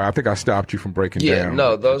 I'm sorry. I think I stopped you from breaking down.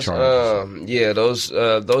 No, those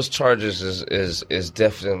charges is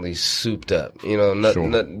definitely souped up. You know,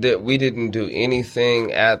 we didn't do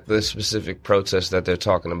anything at the specific protest that they're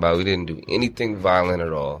talking about. We didn't do anything violent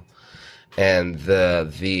at all. And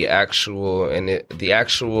the actual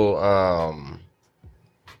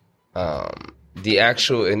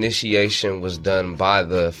initiation was done by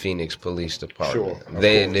the Phoenix Police Department.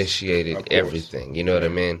 They initiated everything. You know what I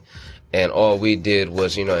mean? And all we did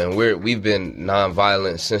was, and we've been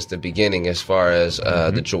nonviolent since the beginning, as far as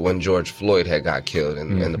when George Floyd had got killed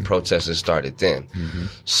and the protests started then.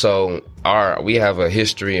 So we have a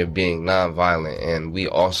history of being nonviolent, and we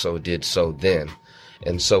also did so then.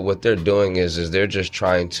 And so what they're doing is they're just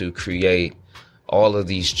trying to create all of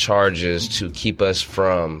these charges to keep us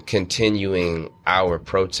from continuing our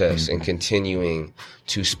protests and continuing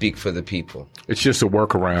to speak for the people. It's just a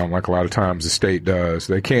workaround, like a lot of times the state does.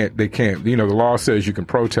 They can't, the law says you can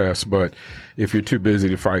protest, but if you're too busy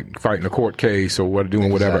to fighting a court case or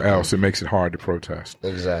doing whatever else, it makes it hard to protest.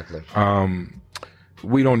 Exactly.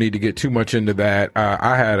 We don't need to get too much into that.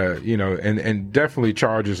 I had and definitely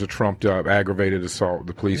charges are trumped up, aggravated assault,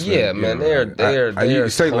 the policeman. Yeah, man, they're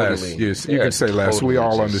say totally, less. Yes, you can say less. We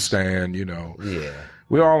all understand, Yeah.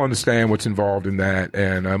 We all understand what's involved in that.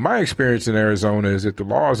 And my experience in Arizona is that the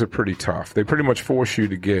laws are pretty tough. They pretty much force you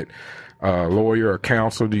to get a lawyer or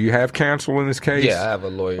counsel. Do you have counsel in this case? Yeah, I have a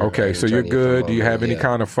lawyer. Okay, so you're good. Do you have any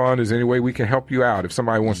kind of fund? Is there any way we can help you out? If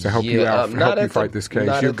somebody wants to help you out, help you fight this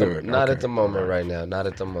case, you're good. Not at the moment right now. Not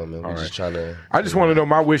at the moment. We're just trying to... I just want to know,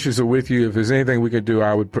 my wishes are with you. If there's anything we could do,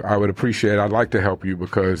 I would appreciate it. I'd like to help you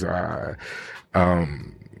because I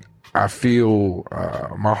feel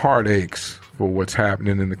my heart aches for what's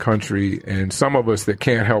happening in the country, and some of us that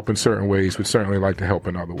can't help in certain ways would certainly like to help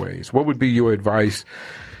in other ways. What would be your advice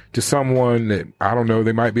to someone that, I don't know,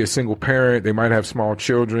 they might be a single parent, they might have small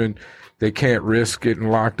children, they can't risk getting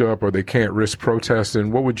locked up or they can't risk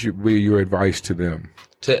protesting? What would be your advice to them?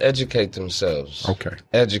 To educate themselves. Okay.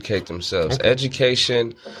 Educate themselves. Okay.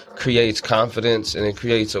 Education creates confidence and it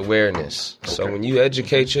creates awareness. Okay. So when you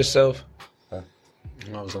educate yourself...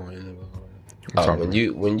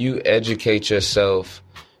 when you educate yourself,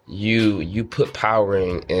 you put power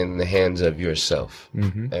in the hands of yourself.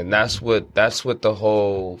 And that's what the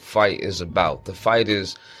whole fight is about. The fight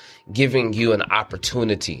is giving you an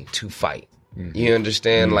opportunity to fight. You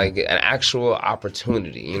understand? Like an actual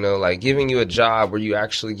opportunity, like giving you a job where you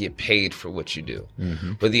actually get paid for what you do.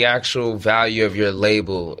 But the actual value of your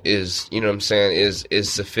label is, is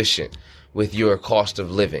sufficient with your cost of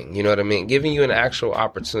living. You know what I mean? Giving you an actual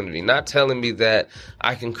opportunity. Not telling me that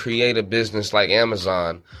I can create a business like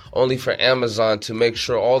Amazon only for Amazon to make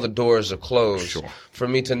sure all the doors are closed for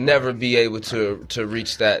me to never be able to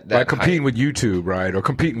reach that like competing with YouTube, right? Or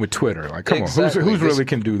competing with Twitter. Like, come on, who's really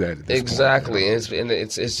can do that at this exactly. point?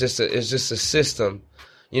 It's just a system,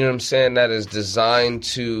 you know what I'm saying, that is designed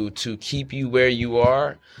to keep you where you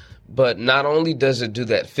are. But not only does it do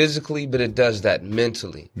that physically, but it does that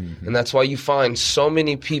mentally. And that's why you find so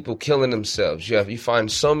many people killing themselves. You find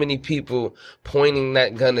so many people pointing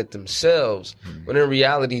that gun at themselves, when in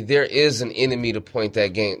reality, there is an enemy to point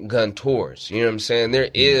that gun towards. You know what I'm saying? There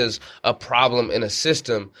is a problem in a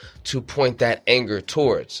system to point that anger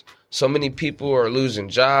towards. So many people are losing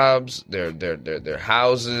jobs, their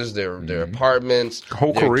houses, their apartments,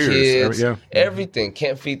 whole their careers, kids, everything.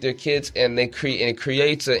 Can't feed their kids, and it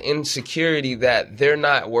creates an insecurity that they're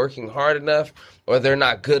not working hard enough or they're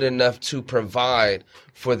not good enough to provide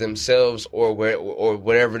for themselves or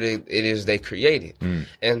whatever it is they created.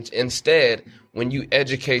 And instead, when you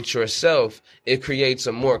educate yourself, it creates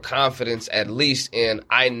a more confidence, at least in,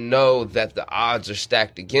 I know that the odds are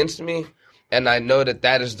stacked against me. And I know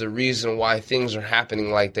that is the reason why things are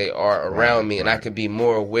happening like they are around me. And I can be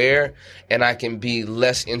more aware and I can be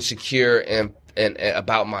less insecure and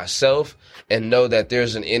about myself and know that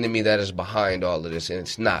there's an enemy that is behind all of this and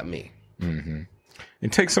it's not me. And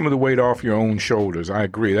take some of the weight off your own shoulders. I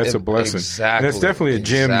agree. That's a blessing. Exactly. And that's definitely a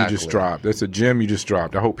gem you just dropped. That's a gem you just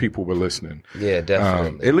dropped. I hope people were listening. Yeah,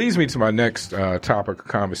 definitely. It leads me to my next topic of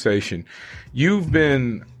conversation. You've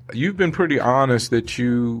been you've been pretty honest that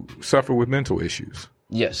you suffer with mental issues.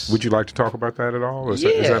 Yes. Would you like to talk about that at all? Is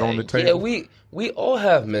that on the table? Yeah, we all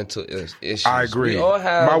have mental issues. I agree. We all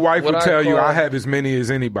have. My wife would tell you I have as many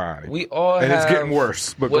as anybody. We all have. And it's getting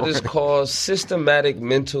worse. But what is called systematic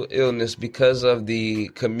mental illness because of the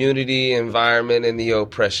community environment and the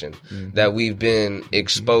oppression that we've been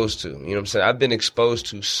exposed to. You know what I'm saying? I've been exposed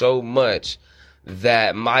to so much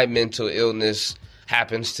that my mental illness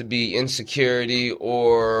happens to be insecurity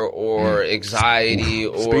or anxiety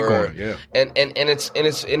or speak on it, yeah. and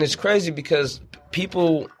it's crazy because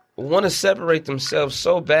people want to separate themselves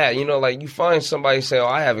so bad. You know, like you find somebody say, "Oh,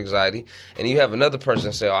 I have anxiety," and you have another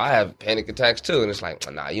person say, "Oh, I have panic attacks too," and it's like,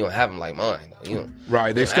 "Nah, you don't have them like mine." You know,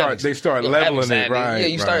 right? They start leveling it. Right? Yeah,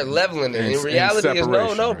 you start leveling it. And reality is,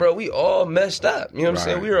 no, bro, we all messed up. You know what I'm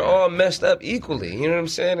saying? We are all messed up equally. You know what I'm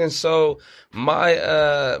saying? And so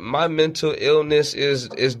my mental illness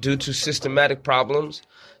is due to systematic problems.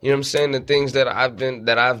 You know what I'm saying? The things that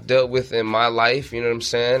I've dealt with in my life, you know what I'm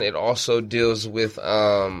saying? It also deals with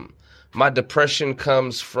my depression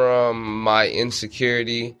comes from my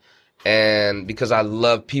insecurity, and because I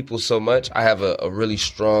love people so much, I have a really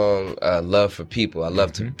strong love for people. I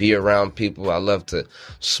love to be around people. I love to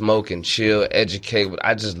smoke and chill, educate.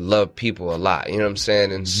 I just love people a lot. You know what I'm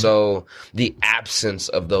saying? And so the absence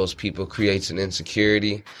of those people creates an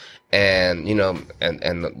insecurity. And, you know,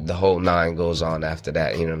 and the whole nine goes on after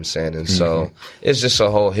that, you know what I'm saying? And so it's just a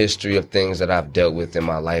whole history of things that I've dealt with in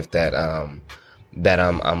my life that I'm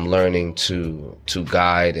learning to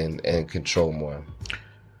guide and control more.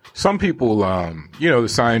 Some people, the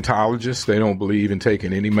Scientologists, they don't believe in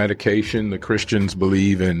taking any medication. The Christians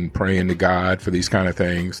believe in praying to God for these kind of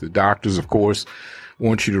things. The doctors, of course,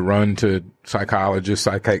 want you to run to psychologists,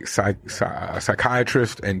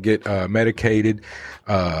 psychiatrists and get medicated.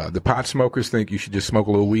 The pot smokers think you should just smoke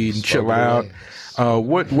a little weed and chill out.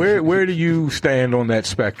 Where do you stand on that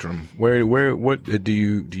spectrum? What do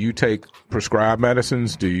you take prescribed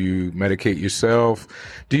medicines? Do you medicate yourself?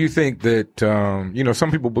 Do you think that some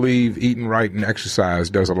people believe eating right and exercise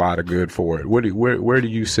does a lot of good for it? Where do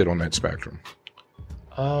you sit on that spectrum?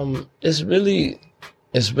 It's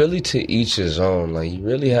really to each his own. Like you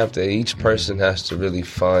really have to. Each person has to really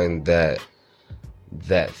find that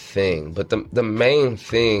thing. But the main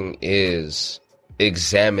thing is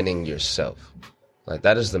examining yourself. Like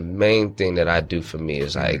that is the main thing that I do for me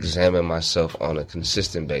is I examine myself on a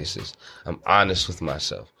consistent basis. I'm honest with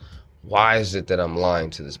myself. Why is it that I'm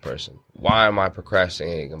lying to this person? Why am I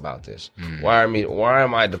procrastinating about this? Why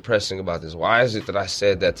am I depressing about this? Why is it that I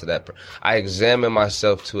said that to that person? I examine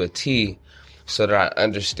myself to a T so that I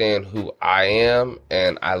understand who I am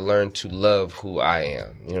and I learn to love who I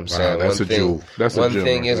am. You know what I'm saying? One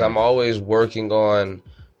thing is I'm always working on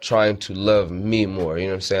trying to love me more. You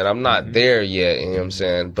know what I'm saying? I'm not there yet, you know what I'm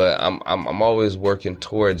saying? But I'm always working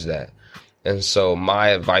towards that. And so my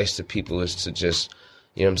advice to people is to just,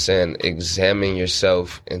 you know what I'm saying, examine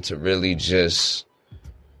yourself and to really just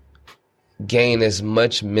gain as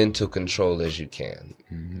much mental control as you can.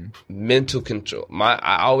 Mental control.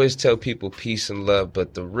 I always tell people peace and love,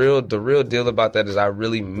 but the real deal about that is I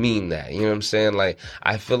really mean that. You know what I'm saying? Like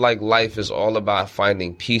I feel like life is all about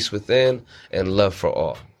finding peace within and love for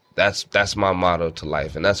all. That's my motto to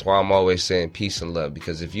life, and that's why I'm always saying peace and love,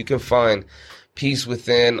 because if you can find peace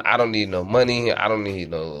within, I don't need no money, I don't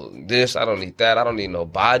need no this, I don't need that, I don't need no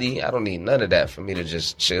body, I don't need none of that for me to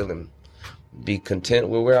just chill and be content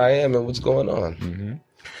with where I am and what's going on.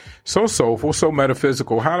 So soulful, so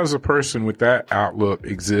metaphysical. How does a person with that outlook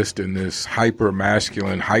exist in this hyper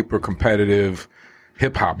masculine, hyper competitive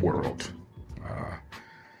hip hop world?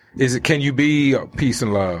 Can you be peace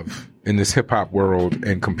and love in this hip hop world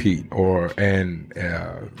and compete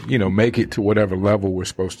make it to whatever level we're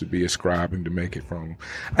supposed to be ascribing to make it from?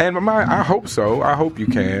 And I hope so. I hope you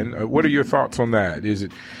can. What are your thoughts on that?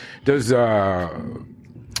 Does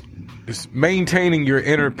maintaining your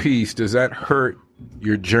inner peace, does that hurt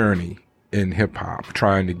your journey in hip hop,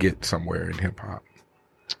 trying to get somewhere in hip hop?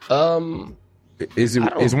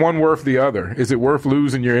 Is one worth the other? Is it worth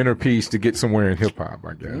losing your inner peace to get somewhere in hip hop,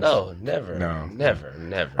 I guess? No, never.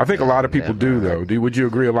 Never. I think a lot of people do, though. Would you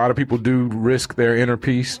agree a lot of people do risk their inner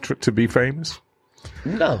peace to be famous?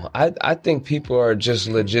 No, I think people are just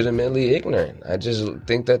legitimately ignorant. I just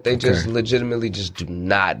think that they just legitimately just do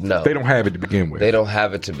not know. They don't have it to begin with. They don't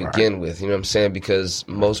have it to begin with. You know what I'm saying? Because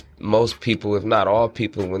most people, if not all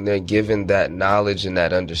people, when they're given that knowledge and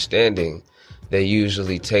that understanding, they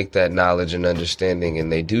usually take that knowledge and understanding and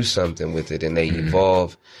they do something with it and they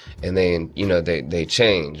evolve and they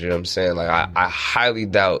change. You know what I'm saying? Like I highly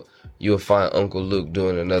doubt you'll find Uncle Luke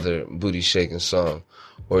doing another booty shaking song,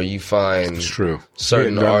 or you find It's true.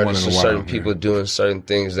 certain artists or certain while, people doing certain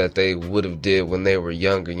things that they would have did when they were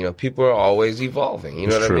younger. You know, people are always evolving, you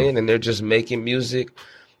know what I mean? And they're just making music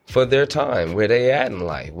for their time, where they at in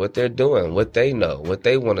life, what they're doing, what they know, what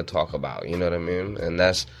they want to talk about, you know what I mean? And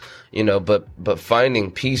that's, you know, but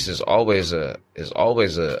finding peace is always a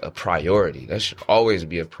priority. That should always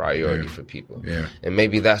be a priority for people. Yeah. And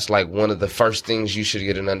maybe that's like one of the first things you should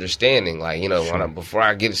get an understanding. Like, you know, before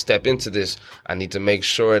I get a step into this, I need to make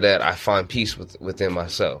sure that I find peace within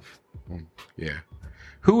myself. Yeah.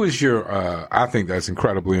 Who is your, I think that's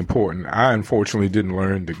incredibly important. I unfortunately didn't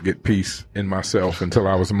learn to get peace in myself until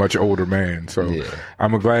I was a much older man. So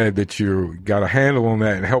I'm glad that you got a handle on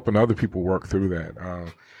that and helping other people work through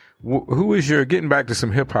that. Who is your, getting back to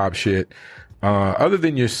some hip hop shit, other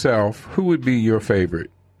than yourself, who would be your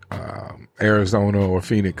favorite, Arizona or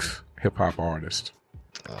Phoenix hip hop artist?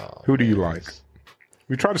 Who do you like?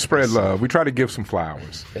 We try to spread love. We try to give some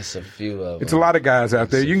flowers. It's a few of them. It's a lot of guys out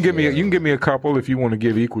there. You can give me a couple if you want to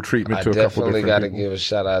give equal treatment to a couple different people. I definitely got to give a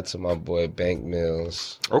shout out to my boy Bank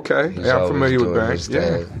Mills. Okay, I'm familiar with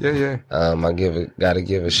Bank. Yeah. Got to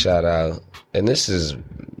give a shout out, and this is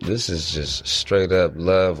just straight up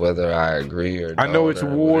love, whether I agree or. I know it's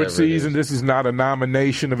award season. This is not a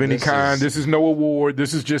nomination of any kind. This is no award.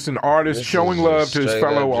 This is just an artist showing love to his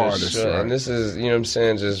fellow artists. And this is, you know what I'm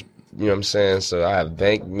saying, just. You know what I'm saying? So I have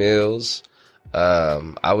Bank Mills.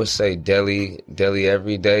 I would say Deli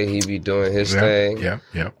every day. He be doing his thing. Yeah.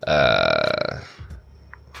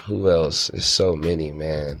 Who else? There's so many,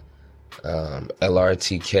 man.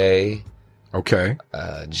 LRTK. Okay.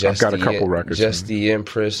 I've got a couple records. Just the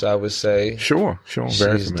Empress, I would say. Sure.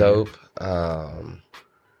 She's dope.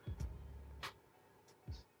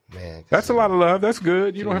 Man, that's a lot of love. That's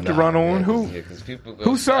good. You don't have to run on.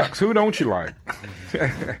 Who sucks? Who don't you like?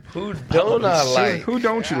 Who don't I like? Who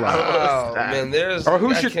don't you like? Oh man,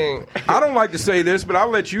 I don't like to say this, but I'll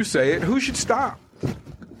let you say it. Who should stop?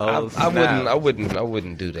 I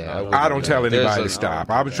wouldn't do that. I don't tell anybody to stop.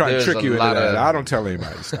 I was trying to trick you into that. I don't tell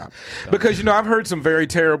anybody to stop. Because, I've heard some very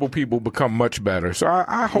terrible people become much better. So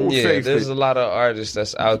I hold faith. There's a lot of artists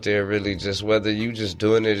that's out there really just, whether you just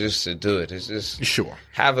doing it just to do it. It's just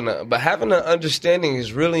having an understanding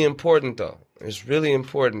is really important though. It's really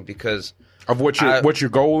important because of what your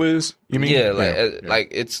goal is. You mean?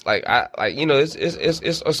 It's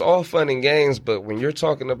all fun and games, but when you're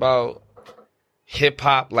talking about hip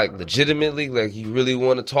hop, like legitimately, like you really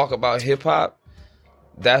want to talk about hip hop,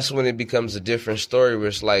 that's when it becomes a different story where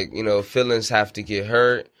it's like, feelings have to get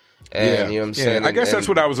hurt. And you know what I'm saying? I guess that's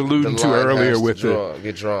what I was alluding to earlier with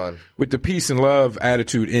get drawn. With the peace and love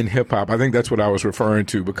attitude in hip hop. I think that's what I was referring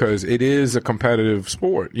to because it is a competitive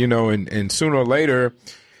sport, and sooner or later,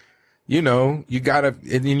 you gotta,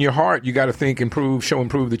 in your heart, you gotta think, improve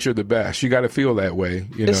that you're the best. You gotta feel that way.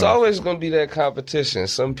 It's always gonna be that competition.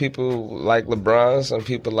 Some people like LeBron, some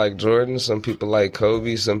people like Jordan, some people like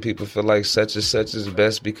Kobe, some people feel like such and such is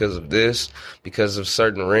best because of this, because of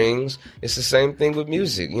certain rings. It's the same thing with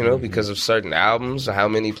music, because of certain albums, how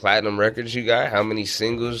many platinum records you got, how many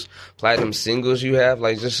platinum singles you have,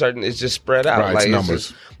 like just certain, it's just spread out. Right, like it's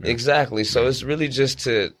numbers. Exactly. So it's really just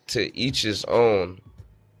to each his own.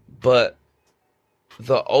 But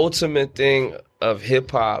the ultimate thing of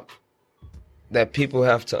hip hop that people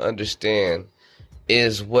have to understand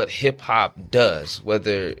is what hip hop does.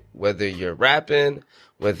 Whether you're rapping,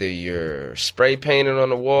 whether you're spray painting on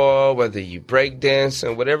the wall, whether you break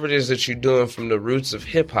dancing, whatever it is that you're doing from the roots of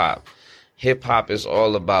hip hop is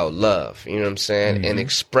all about love. You know what I'm saying? Mm-hmm. And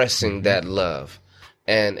expressing that love.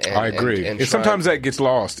 And I agree. And sometimes that gets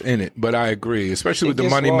lost in it, but I agree, especially with the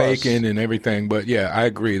money making and everything. But yeah, I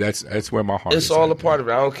agree. That's where my heart is. It's all a part of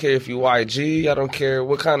it. I don't care if you YG. I don't care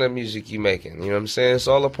what kind of music you making. You know what I'm saying? It's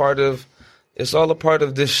all a part of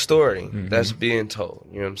this story that's being told.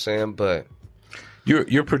 You know what I'm saying? But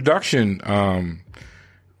your production,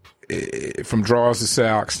 from Draws to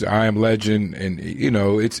Socks to I Am Legend, and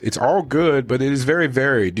it's all good, but it is very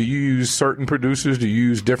varied. Do you use certain producers? Do you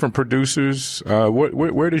use different producers?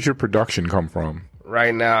 Where does your production come from?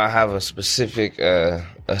 Right now, I have a specific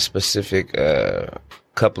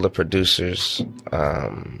couple of producers.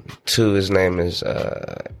 Two, his name is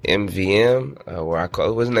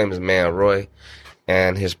MVM, his name is Man Roy,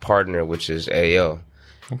 and his partner, which is AO.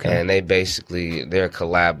 Okay. And they're a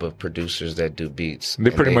collab of producers that do beats.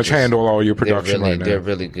 They pretty much handle all your production right now. They're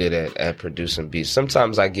really good at producing beats.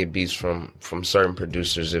 Sometimes I get beats from certain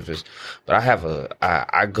producers but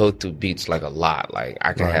I go through beats like a lot. Like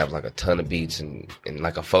I can have like a ton of beats and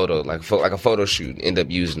like a photo shoot, end up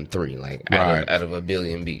using 3 out of a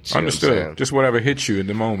billion beats. Understood. Just whatever hits you in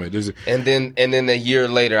the moment. And then a year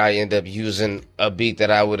later I end up using a beat that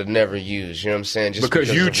I would have never used. You know what I'm saying? Just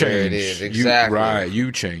because you changed. Where it is. Exactly.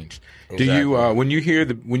 You changed. Exactly. Do you when you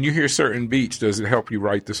hear certain beats, does it help you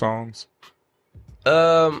write the songs?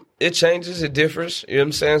 It changes, it differs. You know what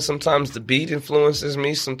I'm saying? Sometimes the beat influences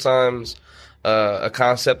me, sometimes a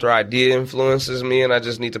concept or idea influences me and I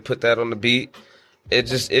just need to put that on the beat. It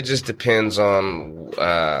just depends on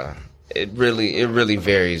it really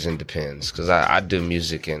varies and depends cuz I do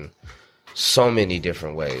music in so many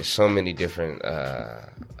different ways, so many different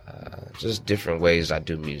just different ways I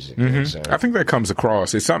do music. Mm-hmm. You know what I'm saying? I think that comes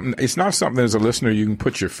across. It's not something as a listener you can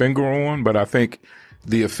put your finger on, but I think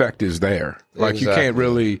the effect is there. Like you can't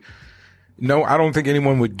really. No, I don't think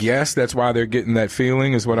anyone would guess. That's why they're getting that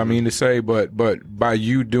feeling, is what I mean to say. But by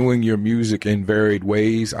you doing your music in varied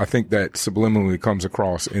ways, I think that subliminally comes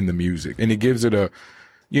across in the music, and it gives it a.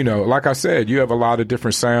 Like I said, you have a lot of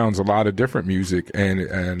different sounds, a lot of different music, and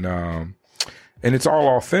it's all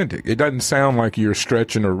authentic. It doesn't sound like you're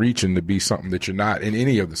stretching or reaching to be something that you're not in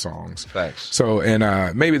any of the songs. Thanks. So, and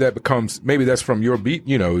maybe that's from your beat,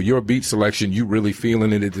 your beat selection, you really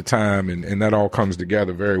feeling it at the time, and that all comes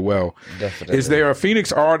together very well. Definitely. Is there a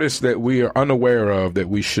Phoenix artist that we are unaware of that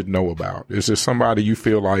we should know about? Is there somebody you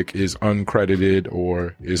feel like is uncredited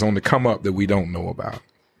or is on the come up that we don't know about?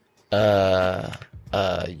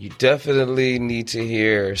 You definitely need to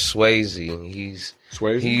hear Swayze.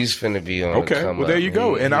 He's finna be on. Okay, well there you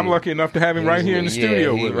go. And I'm lucky enough to have him right here in the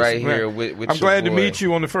studio with us. Right here with I'm glad to meet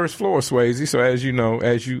you on the first floor, Swayze. So as you know,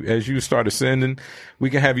 as you start ascending, we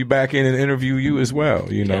can have you back in and interview you as well.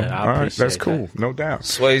 Yeah, all right, that's cool, no doubt.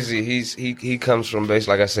 Swayze, he comes from like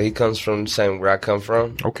I said, he comes from the same where I come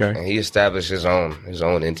from. Okay, and he established his own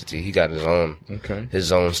entity. He got his own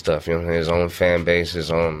stuff. His own fan base, his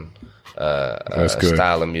own.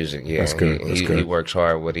 Style of music. Yeah, that's good. He works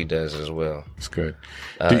hard what he does as well. That's good.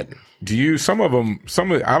 Do you some of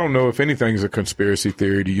I don't know if anything's a conspiracy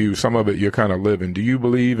theory to you. Some of it you're kind of living. Do you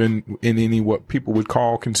believe in any what people would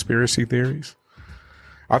call conspiracy theories?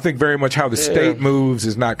 I think very much how the state moves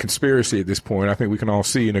is not conspiracy at this point. I think we can all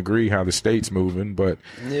see and agree how the state's moving, but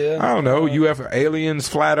I don't know. UFO, aliens,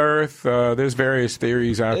 flat Earth. There's various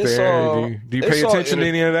theories out there. Do you pay attention to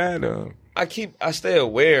any of that? I stay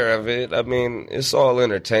aware of it. I mean, it's all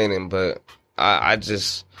entertaining, but I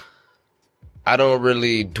don't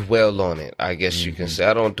really dwell on it, I guess you can say.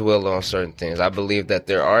 I don't dwell on certain things. I believe that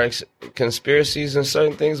there are conspiracies in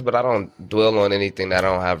certain things, but I don't dwell on anything that I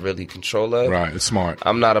don't have really control of. Right, it's smart.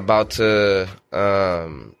 I'm not about to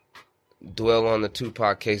dwell on the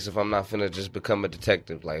Tupac case if I'm not finna just become a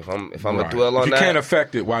detective. Like if I'm gonna dwell on that, if you can't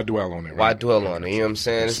affect it, why dwell on it? Right? Why dwell on it? You know what I'm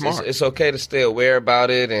saying? It's okay to stay aware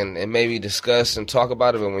about it and maybe discuss and talk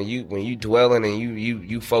about it. But when you dwelling and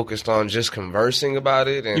you focused on just conversing about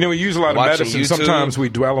it, and we use a lot of medicine. Sometimes we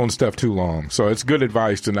dwell on stuff too long, so it's good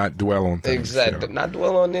advice to not dwell on things. Exactly, not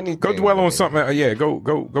dwell on anything. Go dwell on something.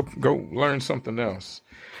 Go learn something else.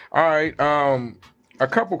 All right. A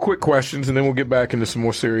couple quick questions, and then we'll get back into some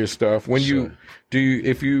more serious stuff. When Sure. do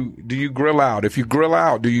you grill out? If you grill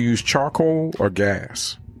out, do you use charcoal or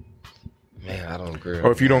gas? Man, I don't grill.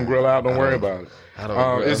 Or if you don't grill out, don't worry about it. I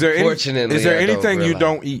don't grill. Is there anything you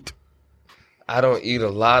don't eat? I don't eat a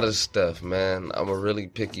lot of stuff, man. I'm a really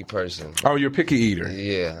picky person. Oh, you're a picky eater.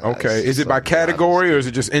 Yeah. Okay. Is it by category or is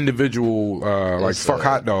it just individual, like fuck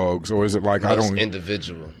hot dogs? Or is it like It's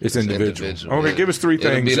individual. It's individual. Okay, give us 3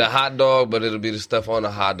 things. It'll be the hot dog, but it'll be the stuff on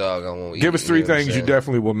the hot dog I won't eat. Give us 3 things you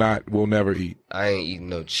definitely will never eat. I ain't eating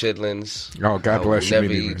no chitlins. Oh, God bless you.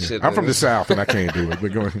 Never eat chitlins. I'm from the South and I can't do it.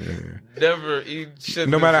 But go ahead. Never eat chitlins.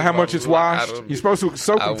 No matter how much it's washed, you're supposed to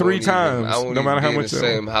soak them 3 times. No matter how much. In the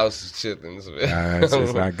same house as chitlins. Man.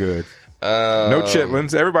 It's not good. No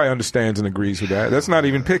chitlins. Everybody understands and agrees with that. That's not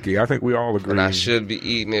even picky. I think we all agree. And I should be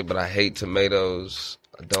eating it, but I hate tomatoes.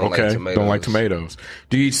 I don't like tomatoes. Don't like tomatoes.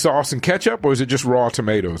 Do you eat sauce and ketchup, or is it just raw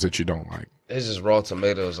tomatoes that you don't like? It's just raw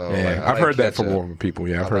tomatoes. I don't like. I've heard that from more people.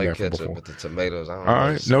 Yeah, I've heard that from before. But the tomatoes, I don't all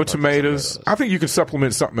right, no tomatoes. I think you can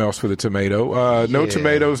supplement something else for the tomato. No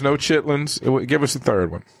tomatoes, no chitlins. Give us a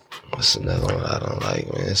third one. What's another one I don't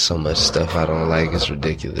like, man? There's so much stuff I don't like. It's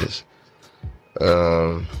ridiculous.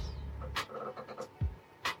 I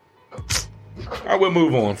will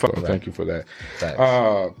move on. Thank you for that.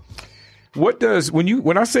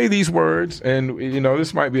 when I say these words, and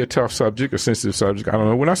this might be a tough subject, a sensitive subject, I don't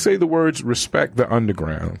know. When I say the words respect the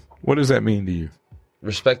underground, what does that mean to you?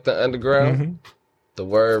 Respect the underground? Mm-hmm. The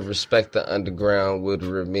word respect the underground would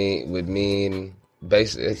mean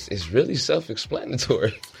basically it's really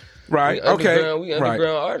self-explanatory. Right. We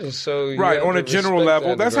underground artists, so right on a general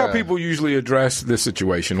level, that's how people usually address this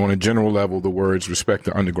situation. On a general level, the words respect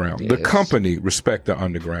the underground. Yes. The company respect the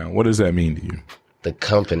underground. What does that mean to you? The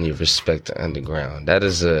company respect the underground. That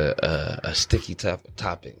is a sticky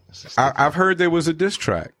topic. I've heard there was a diss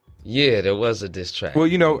track. Yeah, there was a diss track. Well,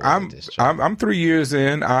 I'm 3 years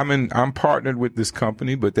in. I'm partnered with this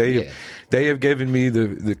company, but they have given me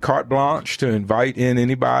the carte blanche to invite in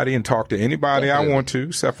anybody and talk to anybody I want to,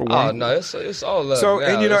 except for one. Oh no, it's all love. So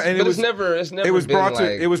now. It was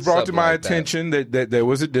brought to my like attention that there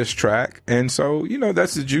was a diss track, and so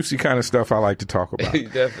that's the juicy kind of stuff I like to talk about.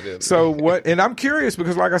 Definitely. So and I'm curious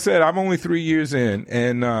because, like I said, I'm only 3 years in,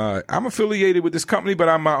 and I'm affiliated with this company, but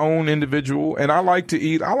I'm my own individual, and I like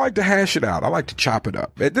to hash it out. I like to chop it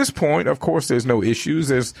up. At this point, of course, there's no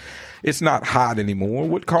issues. It's not hot anymore.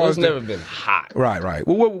 What caused it? It's never been hot. Right.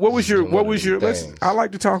 Well, what was your? I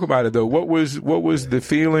like to talk about it though. What was the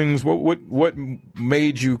feelings? What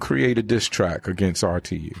made you create a diss track against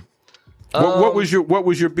RTU? What was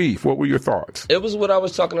your beef? What were your thoughts? It was what I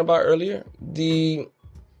was talking about earlier. The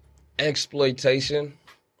exploitation.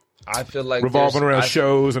 I feel like revolving around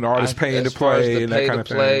shows and artists paying to play and that kind of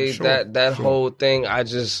thing. Sure. That whole thing, I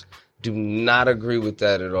just do not agree with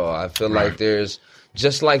that at all. I feel like there's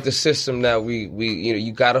just like the system that we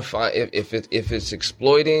you gotta find if it's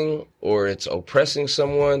exploiting or it's oppressing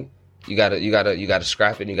someone, you gotta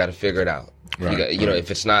scrap it and you gotta figure it out. Right,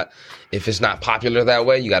 if it's not popular that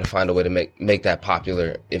way, you gotta find a way to make that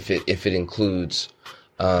popular if it includes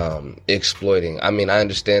exploiting. I mean, I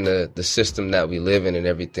understand the system that we live in and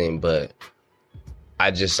everything, but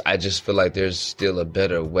I just feel like there's still a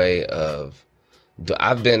better way of.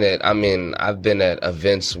 I've been at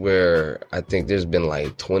events where I think there's been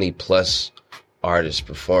like 20 plus artists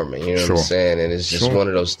performing. You know what I'm saying? And it's just one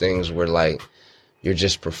of those things where like you're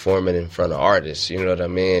just performing in front of artists. You know what I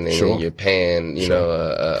mean? And you're paying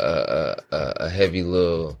a heavy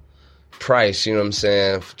little price, you know what I'm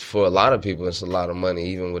saying? For a lot of people, it's a lot of money,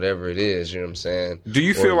 even whatever it is, you know what I'm saying? Do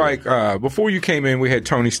you feel like, before you came in, we had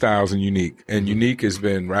Tony Styles and Unique, and Unique has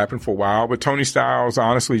been rapping for a while, but Tony Styles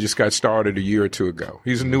honestly just got started a year or two ago.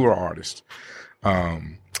 He's a newer artist.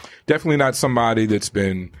 Definitely not somebody that's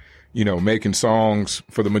been, making songs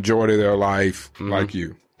for the majority of their life like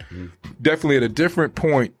you. Mm-hmm. Definitely at a different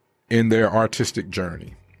point in their artistic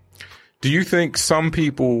journey. Do you think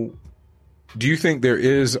there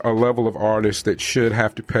is a level of artist that should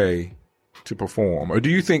have to pay to perform? Or do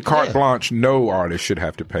you think carte blanche, no artist should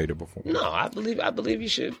have to pay to perform? No, I believe you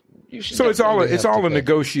should. So it's all a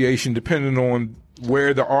negotiation depending on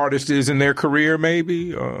where the artist is in their career,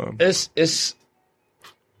 maybe?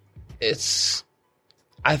 It's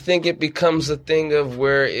I think it becomes a thing of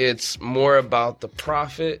where it's more about the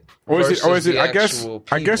profit. Or is it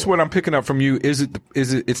I guess what I'm picking up from you is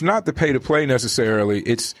it's not the pay to play necessarily,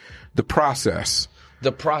 it's the process.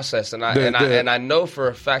 The process, and I know for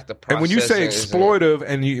a fact the process. And when you say exploitive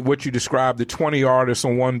and what you describe, the 20 artists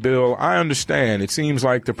on one bill, I understand. It seems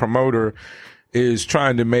like the promoter is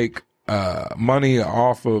trying to make money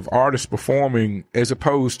off of artists performing as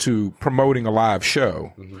opposed to promoting a live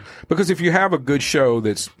show. Mm-hmm. Because if you have a good show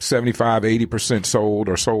that's 75, 80% sold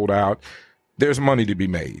or sold out, there's money to be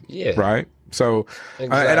made. Yeah. Right? So,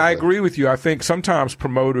 exactly. And I agree with you. I think sometimes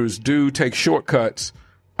promoters do take shortcuts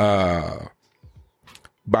by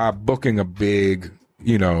booking a big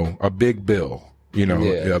bill, a big bill.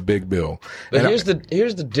 But here's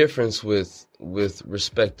the difference with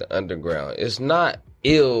Respect the Underground. It's not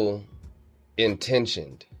ill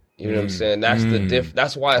intentioned. You know what I'm saying? That's the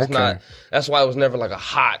that's why it's not. That's why it was never like a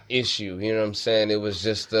hot issue. You know what I'm saying? It was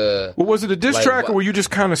just Well, was it a diss track, or were you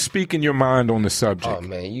just kind of speaking your mind on the subject? Oh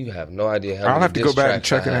man, you have no idea how. I'll have to go back and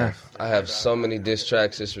check it out. I have so many diss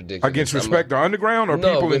tracks. It's ridiculous. Against Respect the Underground, or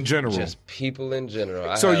people in general? Just people in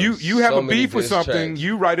general. So you have a beef with something.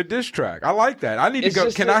 You write a diss track. I like that. I need to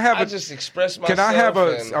go. Can I have I just express myself? Can I have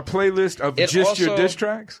a playlist of just your diss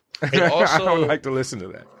tracks? I don't like to listen to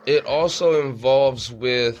that. It also involves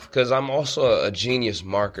because I'm also a genius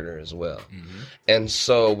marketer as well. Mm-hmm. And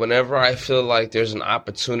so whenever I feel like there's an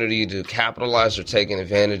opportunity to capitalize or take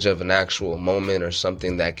advantage of an actual moment or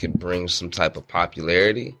something that could bring some type of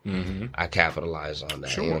popularity, I capitalize on that.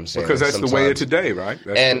 Sure. You know what I'm saying? Because that's the way of today, right?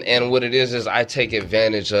 And what it is I take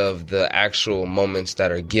advantage of the actual moments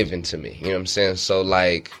that are given to me. You know what I'm saying? So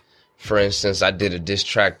like, For instance, I did a diss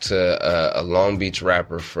track to a Long Beach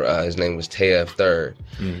rapper. His name was TF Third,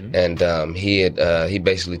 and he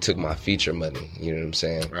basically took my feature money. You know what I'm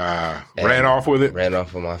saying? Ran off with it. Ran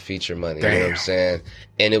off with my feature money. Damn. You know what I'm saying?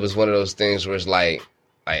 And it was one of those things where it's like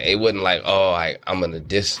it wasn't like, oh, I'm gonna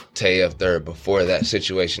diss TF Third before that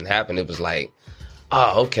situation happened. It was like,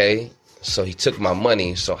 oh, okay. So he took my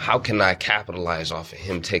money. So how can I capitalize off of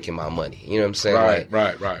him taking my money? You know what I'm saying? Right.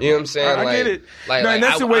 You know what I'm saying? I get it. Like, and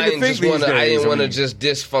that's the way to think these days. I didn't want to just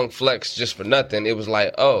diss Funk Flex just for nothing. It was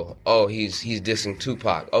like, oh, he's dissing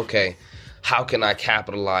Tupac. Okay, how can I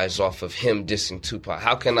capitalize off of him dissing Tupac?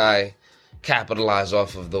 How can I capitalize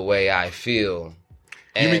off of the way I feel?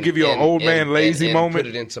 You mean give you an old man lazy moment? Put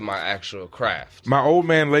it into my actual craft. My old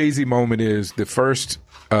man lazy moment is the first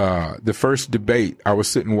debate. I was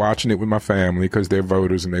sitting watching it with my family because they're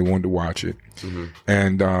voters and they wanted to watch it.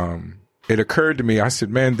 And it occurred to me, I said,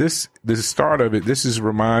 man, the start of it, this is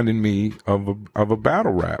reminding me of a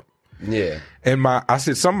battle rap. Yeah. And I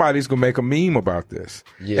said, somebody's going to make a meme about this.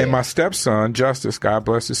 Yeah. And my stepson, Justice, God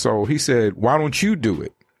bless his soul, he said, why don't you do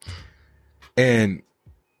it? And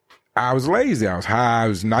I was lazy. I was high. It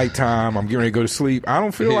was nighttime. I'm getting ready to go to sleep. I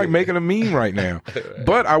don't feel like making a meme right now.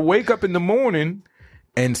 But I wake up in the morning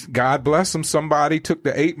and God bless them, somebody took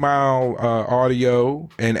the 8 Mile audio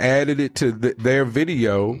and added it to their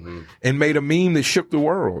video and made a meme that shook the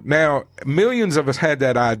world. Now, millions of us had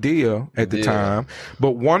that idea at the time,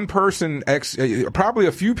 but one person, probably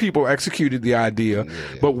a few people executed the idea,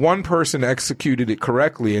 but one person executed it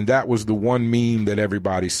correctly, and that was the one meme that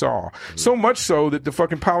everybody saw. So much so that the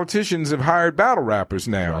fucking politicians have hired battle rappers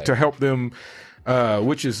now to help them.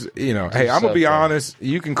 Which is, hey, I'm gonna be honest.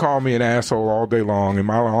 You can call me an asshole all day long. In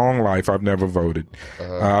my long life, I've never voted.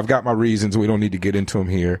 I've got my reasons. We don't need to get into them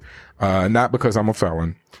here. Not because I'm a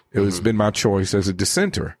felon. It has been my choice as a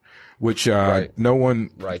dissenter, which no one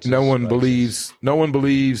believes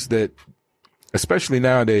that. Especially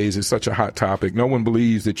nowadays, it's such a hot topic. No one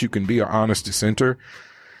believes that you can be an honest dissenter.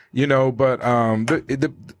 But You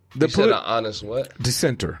said an honest what?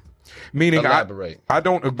 Dissenter. Meaning I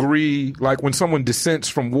don't agree, like when someone dissents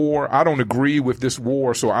from war, I don't agree with this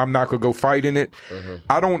war, so I'm not going to go fight in it.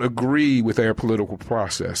 I don't agree with their political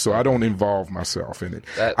process, so I don't involve myself in it.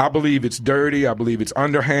 I believe it's dirty. I believe it's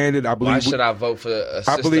underhanded. Why should I vote for a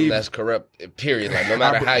system that's corrupt, period? Like, no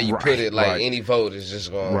matter how you put it, any vote is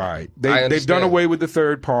just going... Right. They've done away with the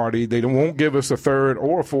third party. They won't give us a third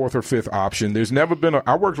or a fourth or fifth option. There's never been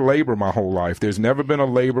I worked labor my whole life. There's never been a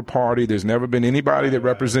labor party. There's never been anybody that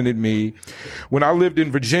represented me. When I lived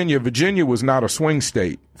in Virginia, Virginia was not a swing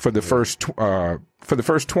state for the first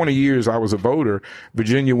 20 years I was a voter.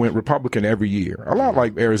 Virginia went Republican every year, a lot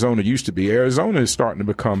like Arizona used to be. Arizona is starting to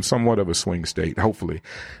become somewhat of a swing state, hopefully.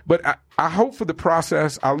 But I hope for the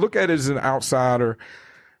process. I look at it as an outsider.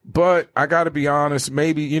 But I got to be honest,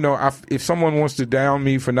 maybe, if someone wants to down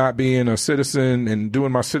me for not being a citizen and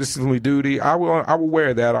doing my citizenly duty, I will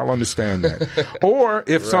wear that. I'll understand that. Or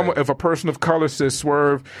if if a person of color says,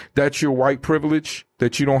 Swerve, that's your white privilege,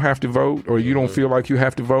 that you don't have to vote or you don't feel like you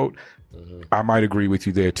have to vote, I might agree with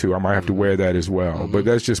you there too. I might have to wear that as well. But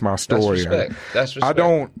that's just my story. That's respect. I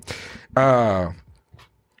don't,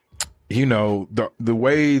 the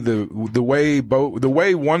way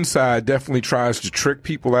one side definitely tries to trick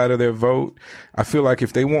people out of their vote. I feel like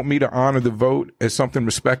if they want me to honor the vote as something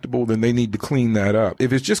respectable, then they need to clean that up.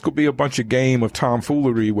 If it's just going to be a bunch of game of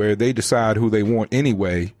tomfoolery where they decide who they want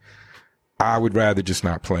anyway, I would rather just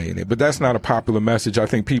not play in it. But that's not a popular message. I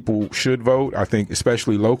think people should vote. I think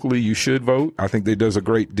especially locally, you should vote. I think that does a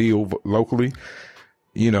great deal locally.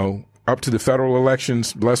 Up to the federal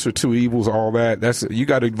elections, lesser two evils, all that. You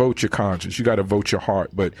got to vote your conscience. You got to vote your heart.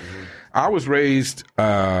 But I was raised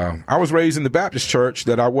in the Baptist church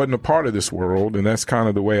that I wasn't a part of this world, and that's kind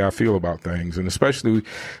of the way I feel about things. And especially,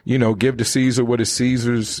 give to Caesar what is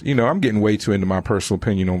Caesar's. I'm getting way too into my personal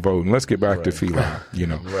opinion on voting. Let's get back to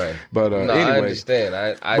Feli, Right. But anyway, I understand.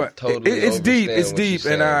 I totally it's deep. It's deep,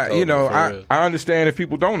 and I understand if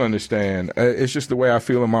people don't understand. It's just the way I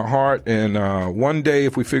feel in my heart. And one day,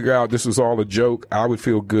 if we figure out this was all a joke, I would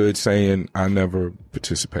feel good saying I never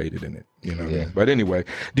participated in it. But anyway,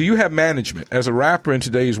 do you have management as a rapper in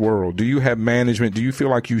today's world? Do you have management? Do you feel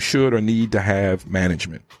like you should or need to have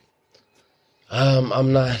management?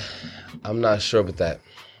 I'm not sure about that.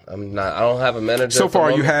 I don't have a manager. So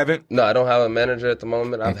far, you haven't? No, I don't have a manager at the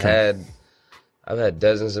moment. I've had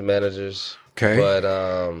dozens of managers. Okay. But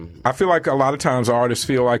I feel like a lot of times artists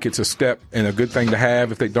feel like it's a step and a good thing to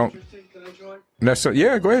have if they don't.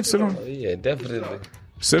 Yeah, go ahead, sit on. Yeah, definitely.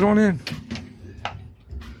 Sit on in.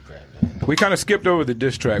 We kind of skipped over the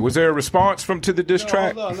diss track. Was there a response to the diss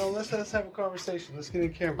track? Hold on, no. Let's have a conversation. Let's get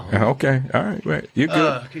in camera. Okay, all right, right. You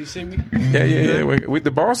good? Can you see me? Yeah.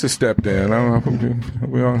 The boss has stepped in. I don't know.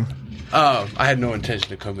 We on. I had no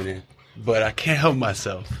intention of coming in, but I can't help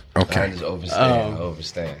myself. Okay. I just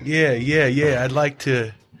overstand. Yeah. I'd like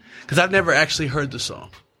to, because I've never actually heard the song,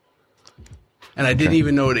 and I didn't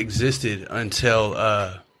even know it existed until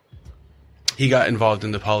he got involved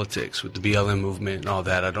in the politics with the BLM movement and all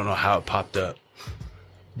that. I don't know how it popped up,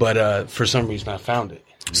 but for some reason I found it.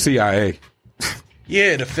 CIA.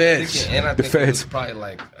 Yeah, the feds. And I think it feds. was probably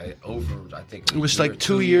like over. I think It was like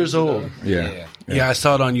 2 years old. ago. Yeah. I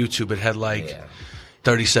saw it on YouTube. It had like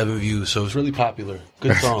 37 views, so it was really popular.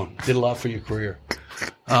 Good song. Did a lot for your career.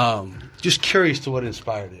 Just curious to what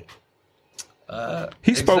inspired it.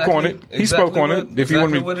 He spoke on it. He spoke on it. If you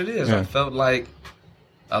want me, what it is, Yeah. I felt like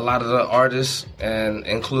a lot of the artists, and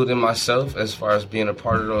including myself, as far as being a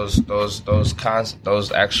part of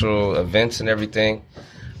those actual events and everything,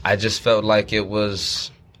 I just felt like it was.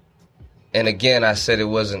 And again, I said it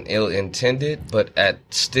wasn't ill-intended, but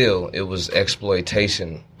it was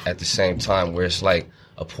exploitation at the same time, where it's like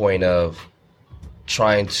a point of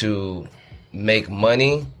trying to make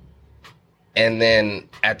money and then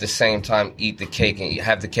at the same time eat the cake and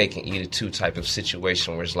have the cake and eat it too type of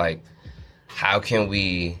situation, where it's like, how can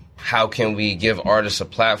we give artists a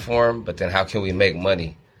platform, but then how can we make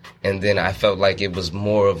money? And then I felt like it was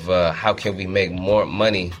more of how can we make more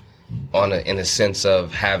money in a sense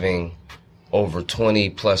of having over 20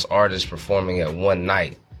 plus artists performing at one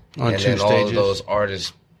night, On and two then all stages. of those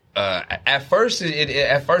artists. At first,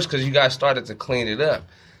 because you guys started to clean it up,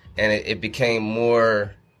 and it became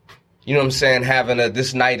more. You know what I'm saying? Having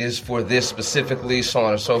this night is for this specifically, so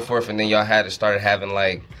on and so forth, and then y'all started having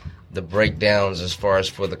like the breakdowns as far as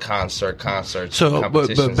for the concerts. So, but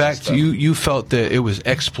competitions back and to you felt that it was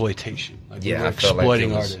exploitation. Like you were I felt like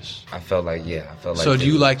exploiting it was, artists. I felt like. So, do it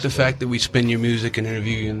you was like the fact that we spin your music and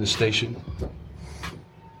interview you in the station?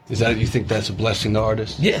 You think that's a blessing to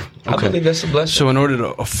artists? Yeah, I Okay. believe that's a blessing. So, in order to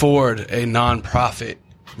afford a non-profit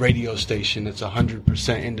radio station that's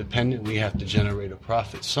 100% independent, we have to generate a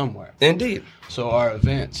profit somewhere. Indeed. So, our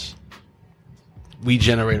events, we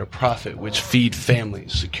generate a profit which feed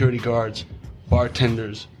families, security guards,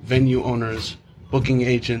 bartenders, venue owners, booking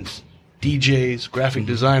agents, DJs, graphic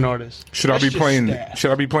design artists. should I That's be just playing? staff.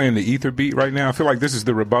 Should I be playing the ether beat right now? I feel like this is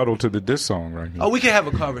the rebuttal to the diss song right here. Oh, we can have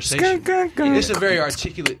a conversation. This is a very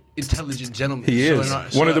articulate, intelligent gentleman. He So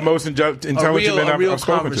is one of the most intelligent men a real I've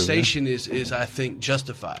spoken to. conversation is, I think,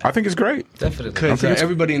 justified. I think it's great. Definitely. Because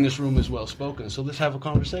everybody in this room is well spoken, so let's have a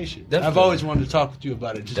conversation. Definitely. I've always wanted to talk with you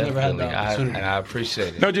about it, just never had the Definitely. opportunity. And I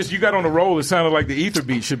appreciate it. No, just you got on a roll. It sounded like the ether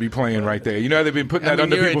beat should be playing right there. You know they've been putting that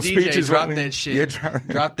under you're people's a DJ, speeches. drop right? that shit. Yeah,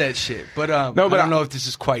 Drop that shit. But No, but I don't know if this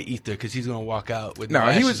is quite ether because he's gonna walk out with No,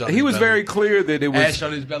 no he ashes on was his belly. very clear that it was. ash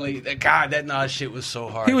on his belly. God, that Nas shit was so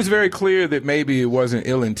hard. He was very clear that maybe it wasn't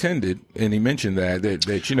ill intended, and he mentioned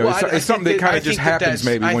that you know Well, it's something that kind of just happens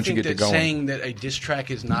maybe once you get to going. Saying that a diss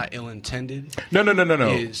track is not ill intended. No.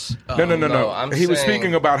 Is, No. I'm He was saying,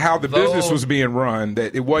 speaking about how the though- business was being run.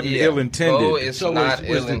 That it wasn't ill intended. It's So not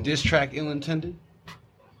was the diss track ill intended?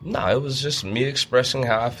 No, it was just me expressing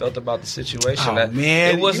how I felt about the situation. Oh That-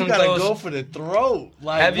 man, it wasn't you gotta those, go for the throat.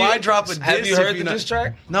 Like, Have you- why drop a diss? have you if heard you're the not- diss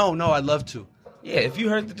track? No, I'd love to. Yeah, if you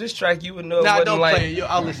heard the diss track, you would know it Nah, wasn't don't like play it.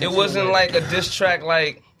 I'll listen it to wasn't it. like a diss track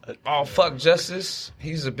like, oh fuck Justice,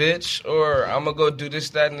 he's a bitch, or I'm gonna go do this,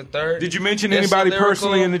 that, and the third. Did you mention It's anybody lyrical.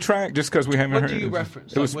 personally in the track? Just because we haven't What heard do you it.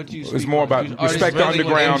 reference? It was, What do you it was speak more of? about Artists respect the Really,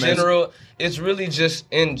 underground. in general, it's really just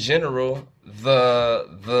in general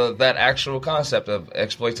that actual concept of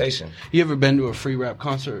exploitation. You ever been to a free rap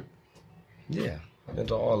concert? Yeah, I've been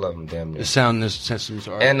to all of them, damn near. The sound systems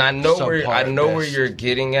are. And I know subpar where at where best. you're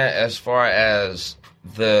getting at as far as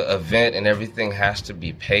the event and everything has to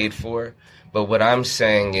be paid for. But what I'm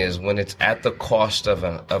saying is when it's at the cost of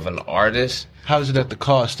an artist. How is it at the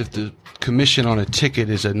cost if the commission on a ticket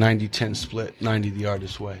is a 90-10 split, 90 the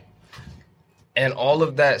artist's way? And all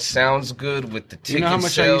of that sounds good with the ticket You know how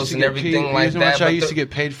much I used sales to and get everything paid? like You know how that. much I but used to get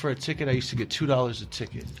paid for a ticket? I used to get $2 a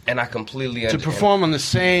ticket. and I completely To understand. perform on the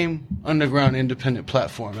same underground independent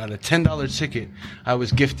platform at a $10 ticket, I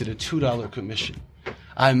was gifted a $2 commission.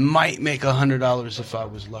 I might make $100 if I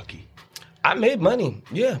was lucky. I made money.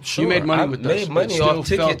 Yeah, sure. You made money I with made us, but money still off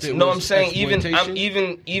felt tickets. it No, was I'm saying exploitation?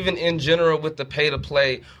 even in general with the pay to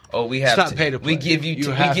play. Oh, we have It's not pay to play. We give you. You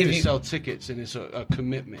we have give to you. sell tickets, and it's a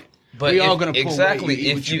commitment. But we all if- gonna pull exactly weight, you eat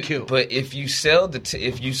if what you, you kill. But if you sell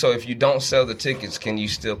if you don't sell the tickets, can you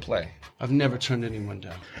still play? I've never turned anyone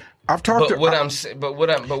down. I've talked But to. what I'm saying, but what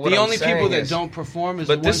I'm The only saying people that is, don't perform is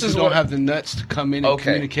but the ones this is who don't what- have the nuts to come in and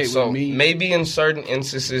communicate so with me. maybe in certain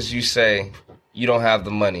instances you say you don't have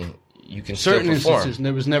the money, you can Certain still perform. instances,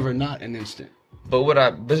 there was never not an instant. But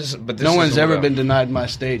this No one's is ever what I'm- been denied my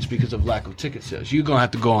stage because of lack of ticket sales. You're going to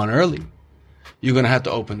have to go on early. You're going to have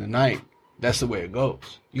to open the night. That's the way it goes.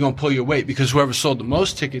 You're going to pull your weight because whoever sold the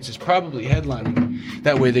most tickets is probably headlining.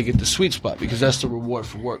 That way they get the sweet spot because that's the reward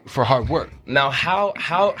for hard work. Now, how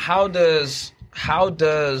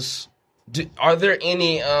are there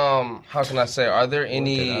any how can I say? Are there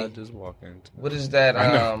any? I just walk into? What is that? I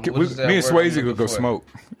know. What is that Me and word I'm Swayze will looking go for? smoke.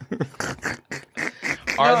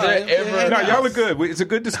 Are there ever? No, y'all are good. It's a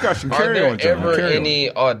good discussion. Are Carry there on, John. ever Carry on. any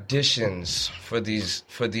auditions for these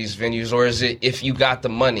venues, or is it if you got the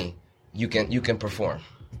money, you can perform?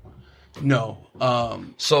 No.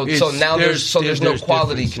 So now there's no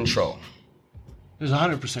quality differences. control. There's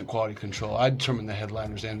 100% quality control. I determine the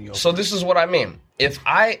headliners and the openers. So this is what I mean. If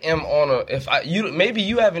I am maybe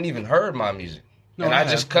you haven't even heard my music. No, and I I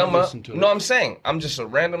just have. come I up. listened to it. No, I'm saying I'm just a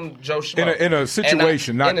random Joe Schmo. In a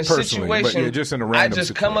situation, not in a personally, but situation, yeah, just in a random I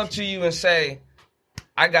just come up to you and say,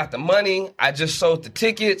 "I got the money. I just sold the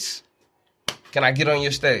tickets. Can I get on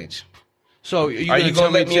your stage?" So Are you gonna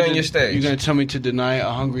let me on your stage? You're going to tell me to deny a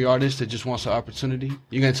hungry artist that just wants an opportunity?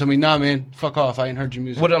 You're going to tell me, nah, man, fuck off. I ain't heard your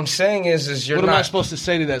music. What I'm saying is you're What not. am I supposed to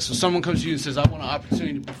say to that? So someone comes to you and says, I want an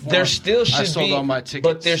opportunity to perform. There still I should sold be, all my tickets.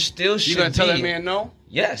 but there still should You going to tell be- that man no?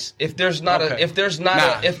 Yes, if there's not Okay. if there's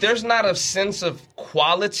not a sense of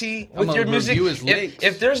quality with gonna your music, review his links.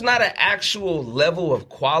 if there's not an actual level of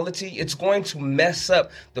quality, it's going to mess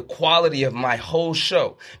up the quality of my whole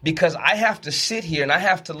show because I have to sit here and I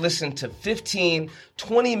have to listen to 15,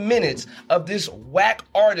 20 minutes of this whack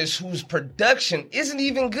artist whose production isn't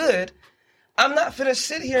even good. I'm not finna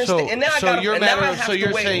sit here and So- and now I so gotta your and now matter I of- have so to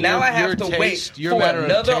you're wait. saying Now your- I have your to taste- wait your for matter of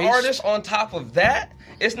another taste? artist on top of that.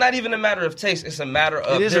 It's not even a matter of taste. It's a matter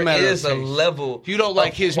of It is a matter of a taste. level. You don't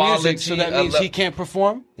like of his quality, music, so that a means le- he can't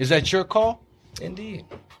perform? Is that your call? Indeed.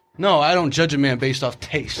 No, I don't judge a man based off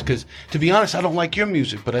taste. Because, to be honest, I don't like your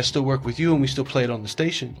music, but I still work with you and we still play it on the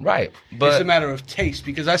station. Right. But It's a matter of taste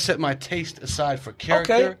because I set my taste aside for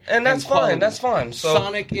character. okay, and that's fine. quality. That's fine. So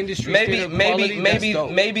Sonic industry standard quality,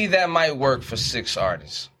 that's maybe that might work for 6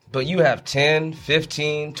 artists. But you have 10,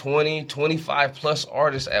 15, 20, 25 plus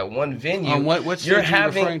artists at one venue. On what stage you're are you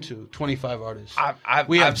having referring to? 25 artists.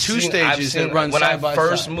 We have two stages that run when side I by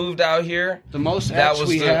first side. moved out here. The most that acts was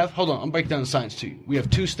we the- have. Hold on, I'm breaking down the science to you. We have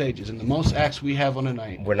 2 stages, and the most acts we have on a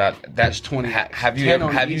night. We're not. That's 20. Have you 10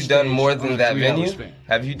 on have you each done stage more on than a that 3-hour venue? span.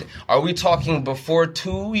 Have you? Are we talking before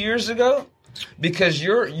 2 years ago? Because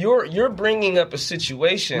you're bringing up a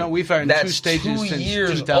situation. No, we've had that's 2 stages 2 since years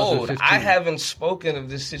old. 2015. I haven't spoken of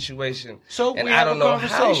this situation, So and we I have don't a know how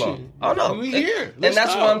conversation. long. Oh no, We here. and Let's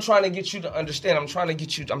that's talk. what I'm trying to get you to understand. I'm trying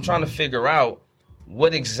to figure out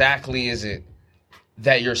what exactly is it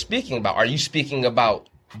that you're speaking about. Are you speaking about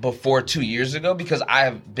before 2 years ago? Because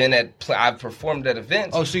I've performed at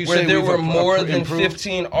events Oh, so you where say there we've were more than improved?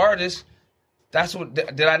 15 artists. That's what.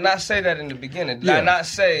 Did I not say that in the beginning? Did Yeah. I not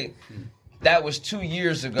say that was 2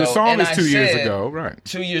 years ago? The song And is I 2 years said- ago, right?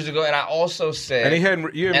 2 years ago, and I also said, And you hadn't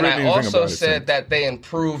written and I anything also about it said since. that they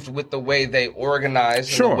improved with the way they organize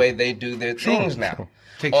Sure. and the way they do their Sure, things now. sure.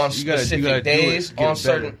 On You gotta specific do it days, to get on it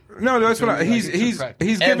certain. better. No, that's what Like he's it's a practice.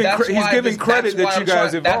 he's And giving that's he's why giving this- credit that's why that you I'm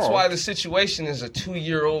guys trying- That's why evolved. the situation is a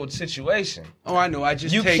 2-year-old situation. Oh, I know. I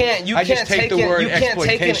just You take can't I just take the it- word you can't take it-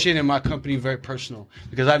 exploitation in my company very personal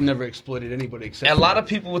because I've never exploited anybody except And a for lot me. of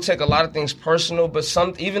people will take a lot of things personal, but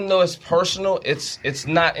even though it's personal, it's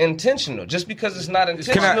not intentional. Just because it's not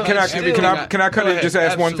intentional, Can I it's still- can I cut Go in and just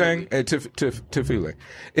ahead. ask one Absolutely. thing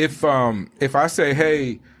to File?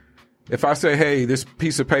 If I say hey, this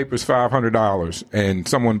piece of paper is $500 and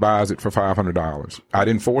someone buys it for $500, I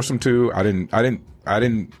didn't force them to. I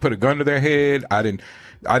didn't put a gun to their head. I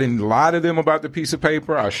didn't lie to them about the piece of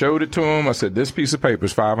paper. I showed it to them. I said, this piece of paper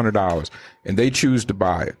is $500 and they choose to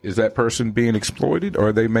buy it. Is that person being exploited, or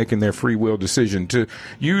are they making their free will decision to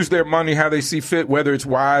use their money how they see fit, whether it's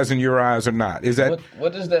wise in your eyes or not? Is that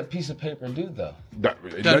What does that piece of paper do, though?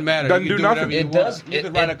 Doesn't matter. Doesn't You do can nothing. whatever you It does. want. You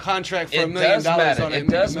could write a contract for $1 million does matter. on it. It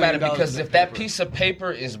does matter $1 million because of if that paper. piece of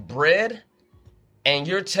paper is bread, and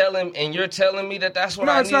you're telling me that that's what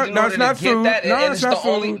No, I it's need not. in No, order it's not to get food. that, No, and it's it's not the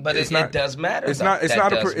only. food. But It's it not. does matter. It's though. not. It's That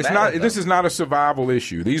not. does It's matter, not. though. This is not a survival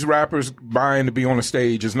issue. These rappers buying to be on a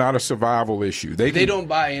stage is not a survival issue. They can- don't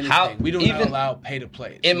buy anything. How- We don't even- allow pay to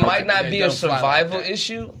play. It might not They be a don't fly like survival that.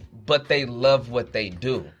 issue, but they love what they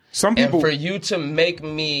do. Some people, and for you to make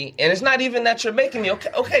me, and it's not even that you're making me. If I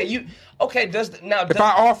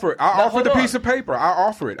offer the piece of paper, I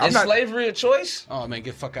offer it. Is slavery a choice? Oh man,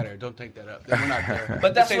 get fuck out of here! Don't take that up. We're not there.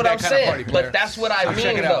 But that's what I'm saying. But that's what I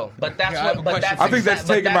mean, though. But that's what. But that's. I think that's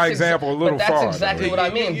taking my example a little far. That's exactly what I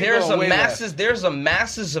mean. There's a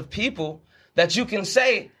masses of people that you can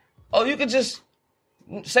say, oh, you could just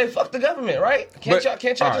say fuck the government, right? Can't y'all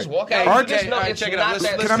just walk out? Can I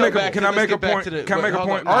make a point?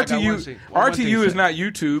 RTU is not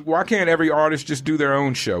YouTube. Why can't every artist just do their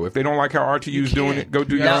own show? If they don't like how RTU's doing it, go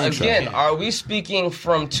do your own show. Now again, are we speaking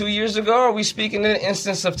from 2 years ago, or are we speaking in an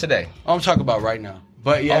instance of today? I'm talking about right now.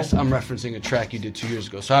 But yes, I'm referencing a track you did 2 years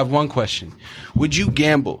ago. So I have one question. Would you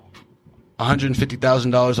gamble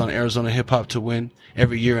 $150,000 on Arizona hip hop to win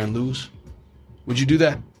every year and lose? Would you do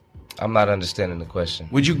that? I'm not understanding the question.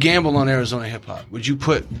 Would you gamble on Arizona hip hop? Would you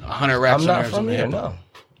put 100 raps on Arizona hip hop?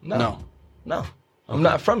 No. I'm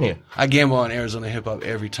not from here. I gamble on Arizona hip hop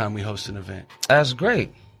every time we host an event. That's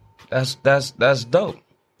great. That's dope.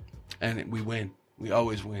 And we win. We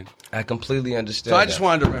always win. I completely understand. So I just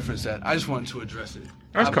wanted to reference that. I just wanted to address it.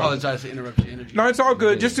 I apologize to interrupt your interview. No, it's all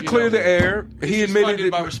good. Just to clear the air, he admitted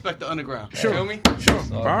it. By Respect the Underground. Sure. Feel me? Sure.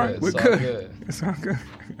 All right, we're good. It's all good.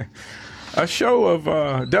 A show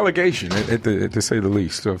of delegation, to say the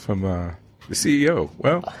least, from the CEO.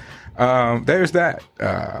 Well, there's that.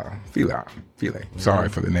 Fila. Sorry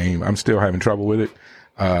for the name. I'm still having trouble with it.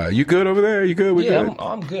 You good over there? You good? We good?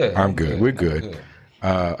 I'm good. I'm good. We're good.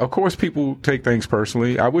 Of course, people take things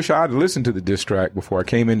personally. I wish I'd listened to the diss track before I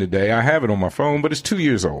came in today. I have it on my phone, but it's 2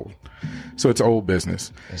 years old, so it's old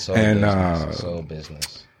business. It's old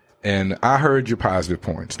business. And I heard your positive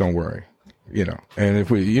points. Don't worry. And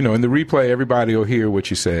if we, in the replay, everybody will hear what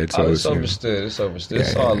you said. So it's understood. It's understood. Yeah,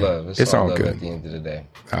 it's all love. It's all love good at the end of the day.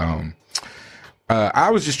 I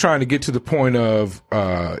was just trying to get to the point of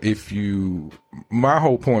my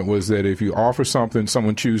whole point was that if you offer something,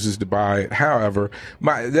 someone chooses to buy it. However,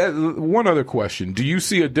 one other question: do you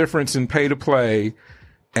see a difference in pay to play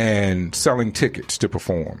and selling tickets to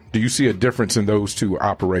perform? Do you see a difference in those two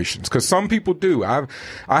operations? Because some people do. I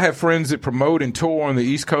have friends that promote and tour on the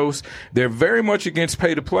East Coast. They're very much against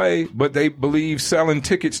pay to play, but they believe selling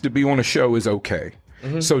tickets to be on a show is okay.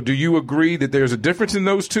 Mm-hmm. So do you agree that there's a difference in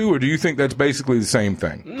those two, or do you think that's basically the same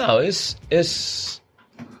thing? No, it's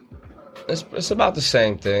about the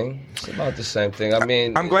same thing. It's about the same thing. I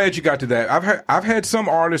mean, I'm glad you got to that. I've had some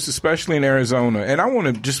artists, especially in Arizona, and I want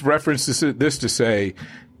to just reference this to say,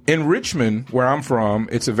 in Richmond, where I'm from,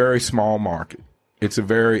 it's a very small market.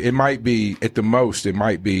 It might be, at the most,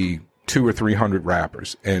 200 or 300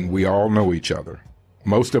 rappers, and we all know each other.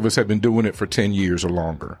 Most of us have been doing it for 10 years or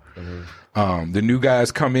longer. Mm-hmm. The new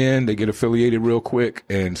guys come in, they get affiliated real quick,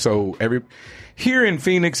 and so here in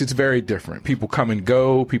Phoenix, it's very different. People come and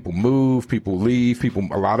go, people move, people leave.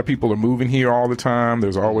 A lot of people are moving here all the time.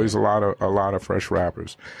 There's always a lot of fresh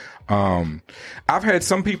rappers. I've had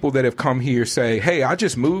some people that have come here say, "Hey, I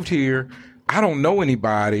just moved here. I don't know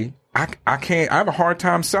anybody. I can't. I have a hard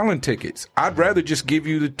time selling tickets. I'd rather just give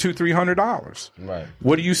you the $200-300." Right.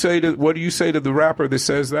 What do you say to the rapper that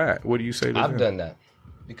says that? What do you say to them? I've done that.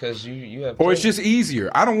 Because you have, or it's just easier.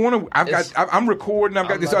 I don't want to. I'm recording. I've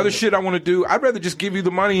got this other shit I want to do. I'd rather just give you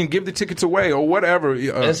the money and give the tickets away or whatever.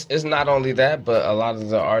 It's not only that, but a lot of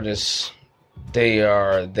the artists, they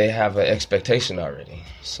have an expectation already.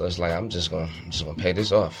 So it's like I'm just gonna pay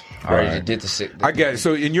this off. I already did I get it.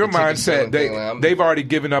 So in your mindset, they've already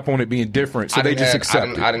given up on it being different, so they just accept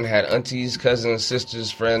it. I didn't had aunties, cousins,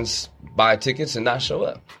 sisters, friends buy tickets and not show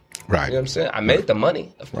up. Right. You know what I'm saying? I made the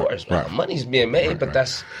money, of course. Right. The money's being made, but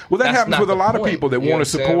that's that happens with a lot of people that want to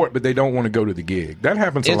support, but they don't want to go to the gig. That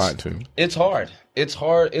happens a lot too. It's hard. It's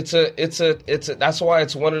hard. It's a. That's why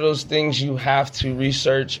it's one of those things you have to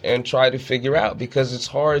research and try to figure out, because it's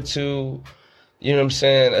hard to, you know what I'm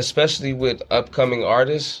saying? Especially with upcoming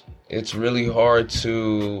artists, it's really hard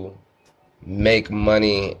to make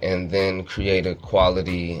money and then create a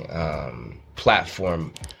quality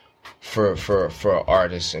platform for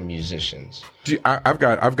artists and musicians. I've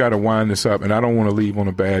got to wind this up, and I don't want to leave on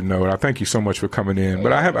a bad note. I thank you so much for coming in,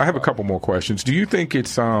 but I have a couple more questions. Do you think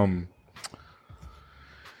it's an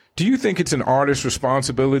artist's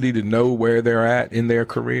responsibility to know where they're at in their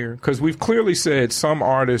career? Because we've clearly said some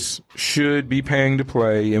artists should be paying to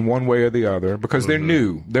play in one way or the other because they're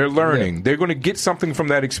new, they're learning, they're going to get something from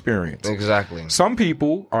that experience. Exactly. Some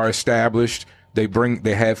people are established. They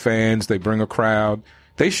have fans. They bring a crowd.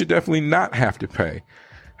 They should definitely not have to pay.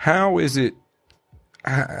 How is it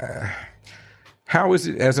as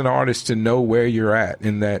an artist to know where you're at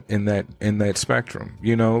in that spectrum?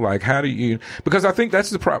 You know, like how do you? Because I think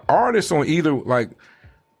that's the problem. Artists on either, like,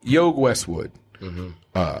 Yogi Westwood,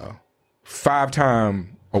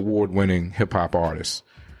 5-time award-winning hip-hop artist,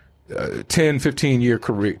 10, 15-year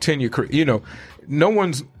career, 10-year career. You know, no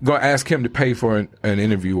one's going to ask him to pay for an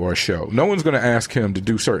interview or a show. No one's going to ask him to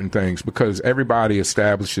do certain things because everybody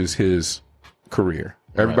establishes his career.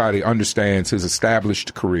 Everybody understands his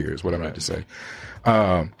established career is what I meant to say.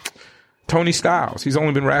 Tony Styles, he's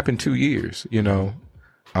only been rapping 2 years, you know.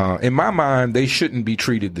 In my mind, they shouldn't be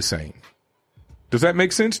treated the same. Does that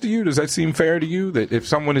make sense to you? Does that seem fair to you that if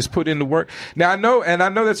someone has put in the work? Now, I know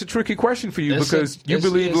that's a tricky question for you because you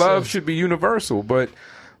believe love should be universal, but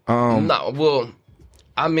no, well,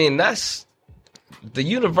 I mean, that's the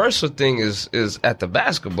universal thing is at the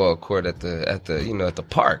basketball court at the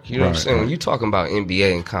park. You know what I'm saying? When you're talking about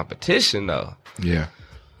NBA and competition, though. Yeah.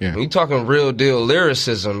 Yeah. When you're talking real deal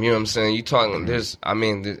lyricism, you know what I'm saying? You talking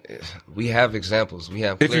we have examples. We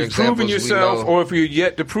have clear if you've examples. proven yourself or if you're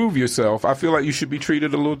yet to prove yourself, I feel like you should be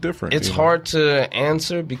treated a little different. It's hard to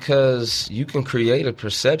answer because you can create a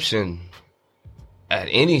perception at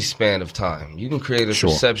any span of time. You can create a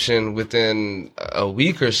perception within a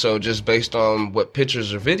week or so just based on what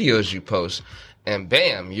pictures or videos you post. And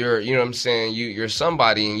bam, you know what I'm saying? You're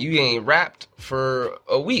somebody and you ain't rapped for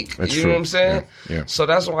a week. That's you true. know what I'm saying? Yeah. So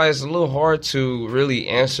that's why it's a little hard to really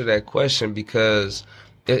answer that question because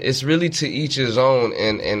it's really to each his own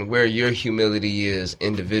and where your humility is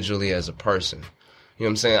individually as a person. You know what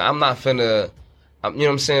I'm saying? I'm not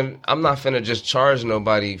finna just charge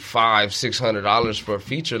nobody $500-$600 for a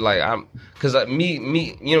feature. Like you know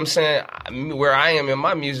what I'm saying? Where I am in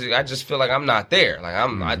my music, I just feel like I'm not there. Like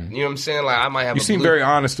you know what I'm saying? Like I might have. You seem very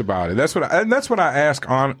honest about it. That's what I ask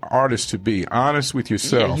artists to be honest with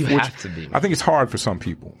yourself. Yeah, you have to be. I think it's hard for some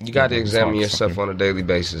people. You got to examine yourself on a daily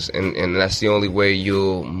basis, and that's the only way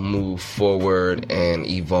you'll move forward and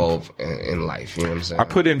evolve in life. You know what I'm saying? I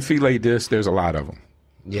put in File Dis. There's a lot of them.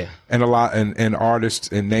 Yeah, and a lot and artists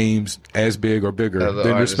and names as big or bigger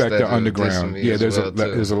than Respect the Underground. Yeah, there's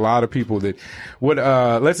a lot of people that would.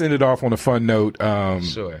 Let's end it off on a fun note.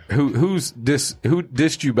 Sure. Who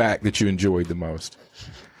dissed you back that you enjoyed the most?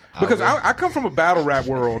 Because I come from a battle rap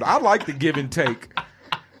world. I like the give and take.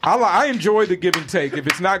 I enjoy the give and take. If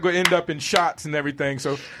it's not going to end up in shots and everything.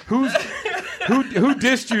 So who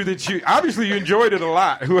dissed you that you obviously you enjoyed it a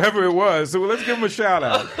lot, whoever it was. So let's give him a shout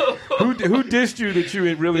out. Who dissed you that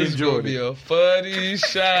you really enjoyed it? This will be a funny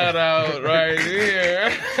shout out right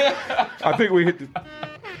here. I think we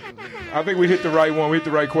hit the right one. We hit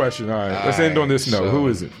the right question. All right, let's end on this note. Who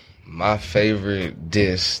is it? My favorite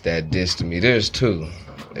diss that dissed me. There's two.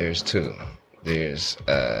 There's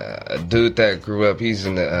a dude that grew up. He's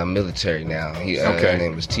in the military now. His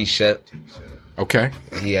name was T-Shep. Okay.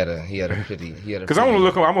 He had a pretty. Because I'm gonna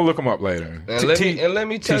look him up later. And let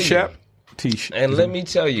me tell you. And let me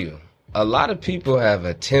tell you, a lot of people have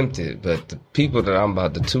attempted, but the people that I'm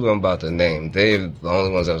about to name, they're the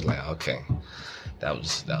only ones that was like, okay, that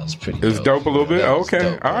was pretty. It was dope a little bit. Okay.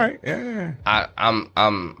 Dope, all right. Yeah.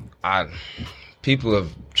 People have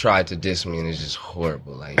tried to diss me and it's just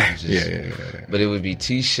horrible. Like yeah. But it would be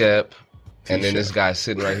T-Shep, and then this guy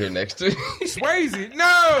sitting right here next to me. Swayze,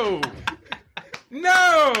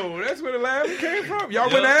 no, that's where the laugh came from.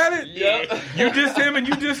 Y'all went at it. Yep. You dissed him and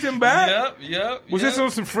you dissed him back. Yep. Was this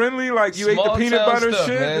on some friendly, like you ate the peanut butter stuff,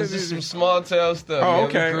 shit? Man. Just some small town stuff. Oh,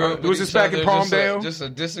 man. okay. Was this back in Palmdale? Just a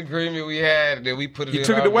disagreement we had, and then we put it. You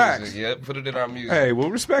took it to wax. Yep, put it in our music. Hey, well,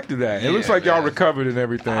 respect to that. It looks like y'all recovered and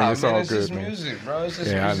everything. It's all good, man. It's just music, bro. It's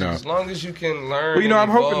just music. I know. As long as you can learn, well, I'm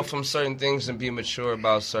hoping from certain things and be mature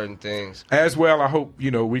about certain things. As well, I hope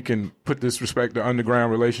we can put this Respect the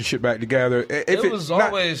Underground relationship back together. It was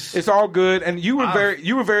always. It's all good, and you were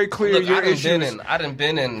very clear. Look, I done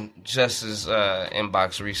been in Just's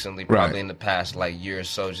inbox recently, probably in the past year or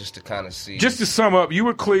so, just to kind of see. Just to sum up, you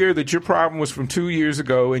were clear that your problem was from 2 years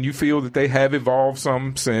ago, and you feel that they have evolved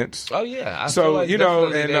some since. Oh yeah, so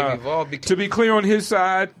they've evolved to be clear on his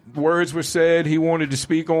side, words were said he wanted to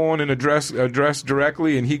speak on and address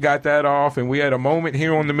directly, and he got that off, and we had a moment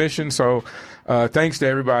here on the mission. So thanks to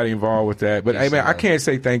everybody involved with that. But hey, man, I can't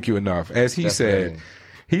say thank you enough. As he said.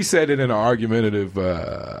 He said it in an argumentative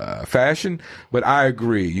fashion, but I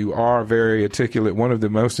agree. You are very articulate, one of the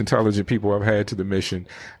most intelligent people I've had to the mission.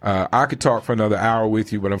 I could talk for another hour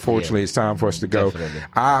with you, but unfortunately it's time for us to go. Definitely.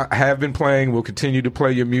 I have been playing, will continue to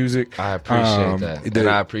play your music. I appreciate that. And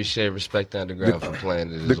I appreciate Respect the Underground for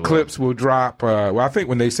playing it as well. The clips will drop. I think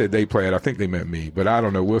when they said they play it, I think they meant me, but I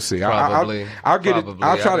don't know. We'll see. Probably. I'll get it.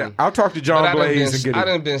 I'll talk to John Blaze and get it. I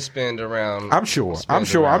done been spinned around. I'm sure.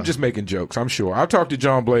 I'm just making jokes. I'm sure. I'll talk to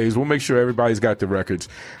John Blaze. We'll make sure everybody's got the records.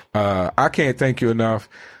 I can't thank you enough.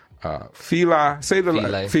 Filet. Say the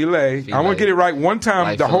Filet. filet. I want to get it right one time.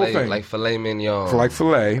 Like the whole filet, thing. like filet mignon. Like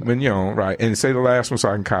filet mignon, right? And say the last one so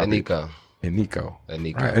I can copy. Nico. And Nico. And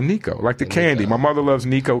Nico. Right. And Nico. Like the And candy. Nico. My mother loves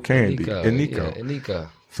Nico candy. Nico. And Nico. Yeah, and Nico.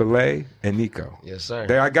 Filet and Nico. Yes, sir.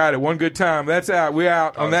 There, I got it. One good time. That's out. We're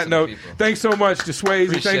out. On that note, thanks so much to Swayze.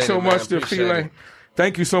 Appreciate Thanks so it, man. much to Appreciate Filet. it.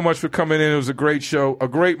 Thank you so much for coming in. It was a great show, a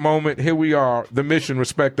great moment. Here we are. The mission,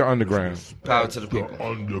 respect the underground. Power to the people.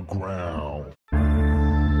 Underground.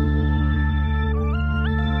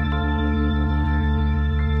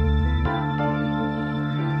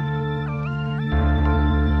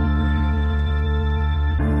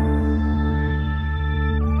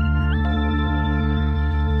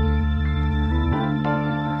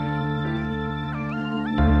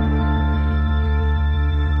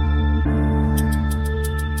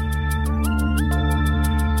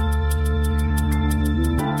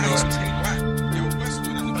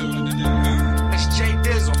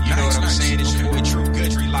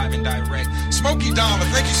 Smokey Dollar,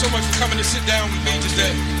 thank you so much for coming to sit down with me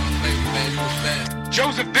today.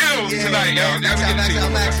 Joseph Bills tonight, yo.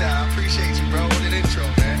 I appreciate you, bro. What an intro,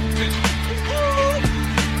 man.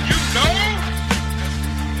 You know?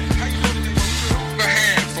 How you doing today? A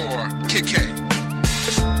hand for Kid K.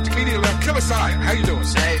 Comedian left, Killer Sire. How you doing,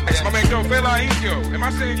 sir? Hey, That's my man, Joe Felainho. Am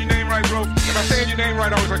I saying your name right, bro? Am I saying your name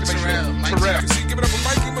right? I always like to make sure. Terrell. See, give it up for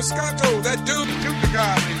Mikey Moscato. That dude, the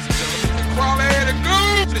guy, ladies and gentlemen. Quality the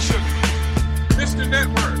Goob. The sugar. Mr.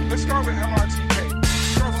 Network. Let's start with LRTK.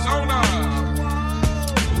 Persona.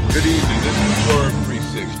 Good evening. This is Swerve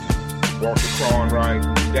 360. Walter Cronwright,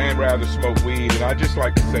 Dan Rather Smoke Weed, and I'd just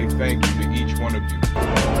like to say thank you to each one of you.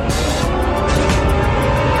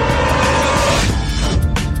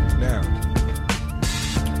 Now,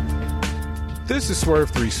 this is Swerve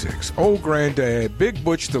 36. Old Granddad, Big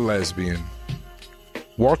Butch the Lesbian,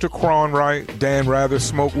 Walter Cronwright, Dan Rather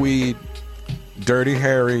Smoke Weed, Dirty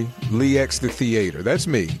Harry, Lee X the Theater. That's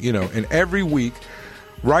me, and every week,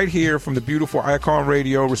 right here from the beautiful Icon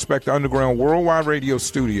Radio, Respect the Underground Worldwide Radio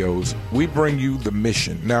Studios, we bring you The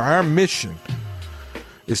Mission. Now, our mission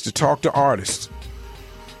is to talk to artists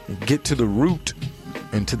and get to the root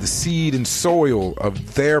and to the seed and soil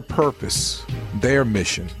of their purpose, their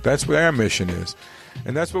mission. That's what our mission is.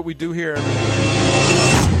 And that's what we do here.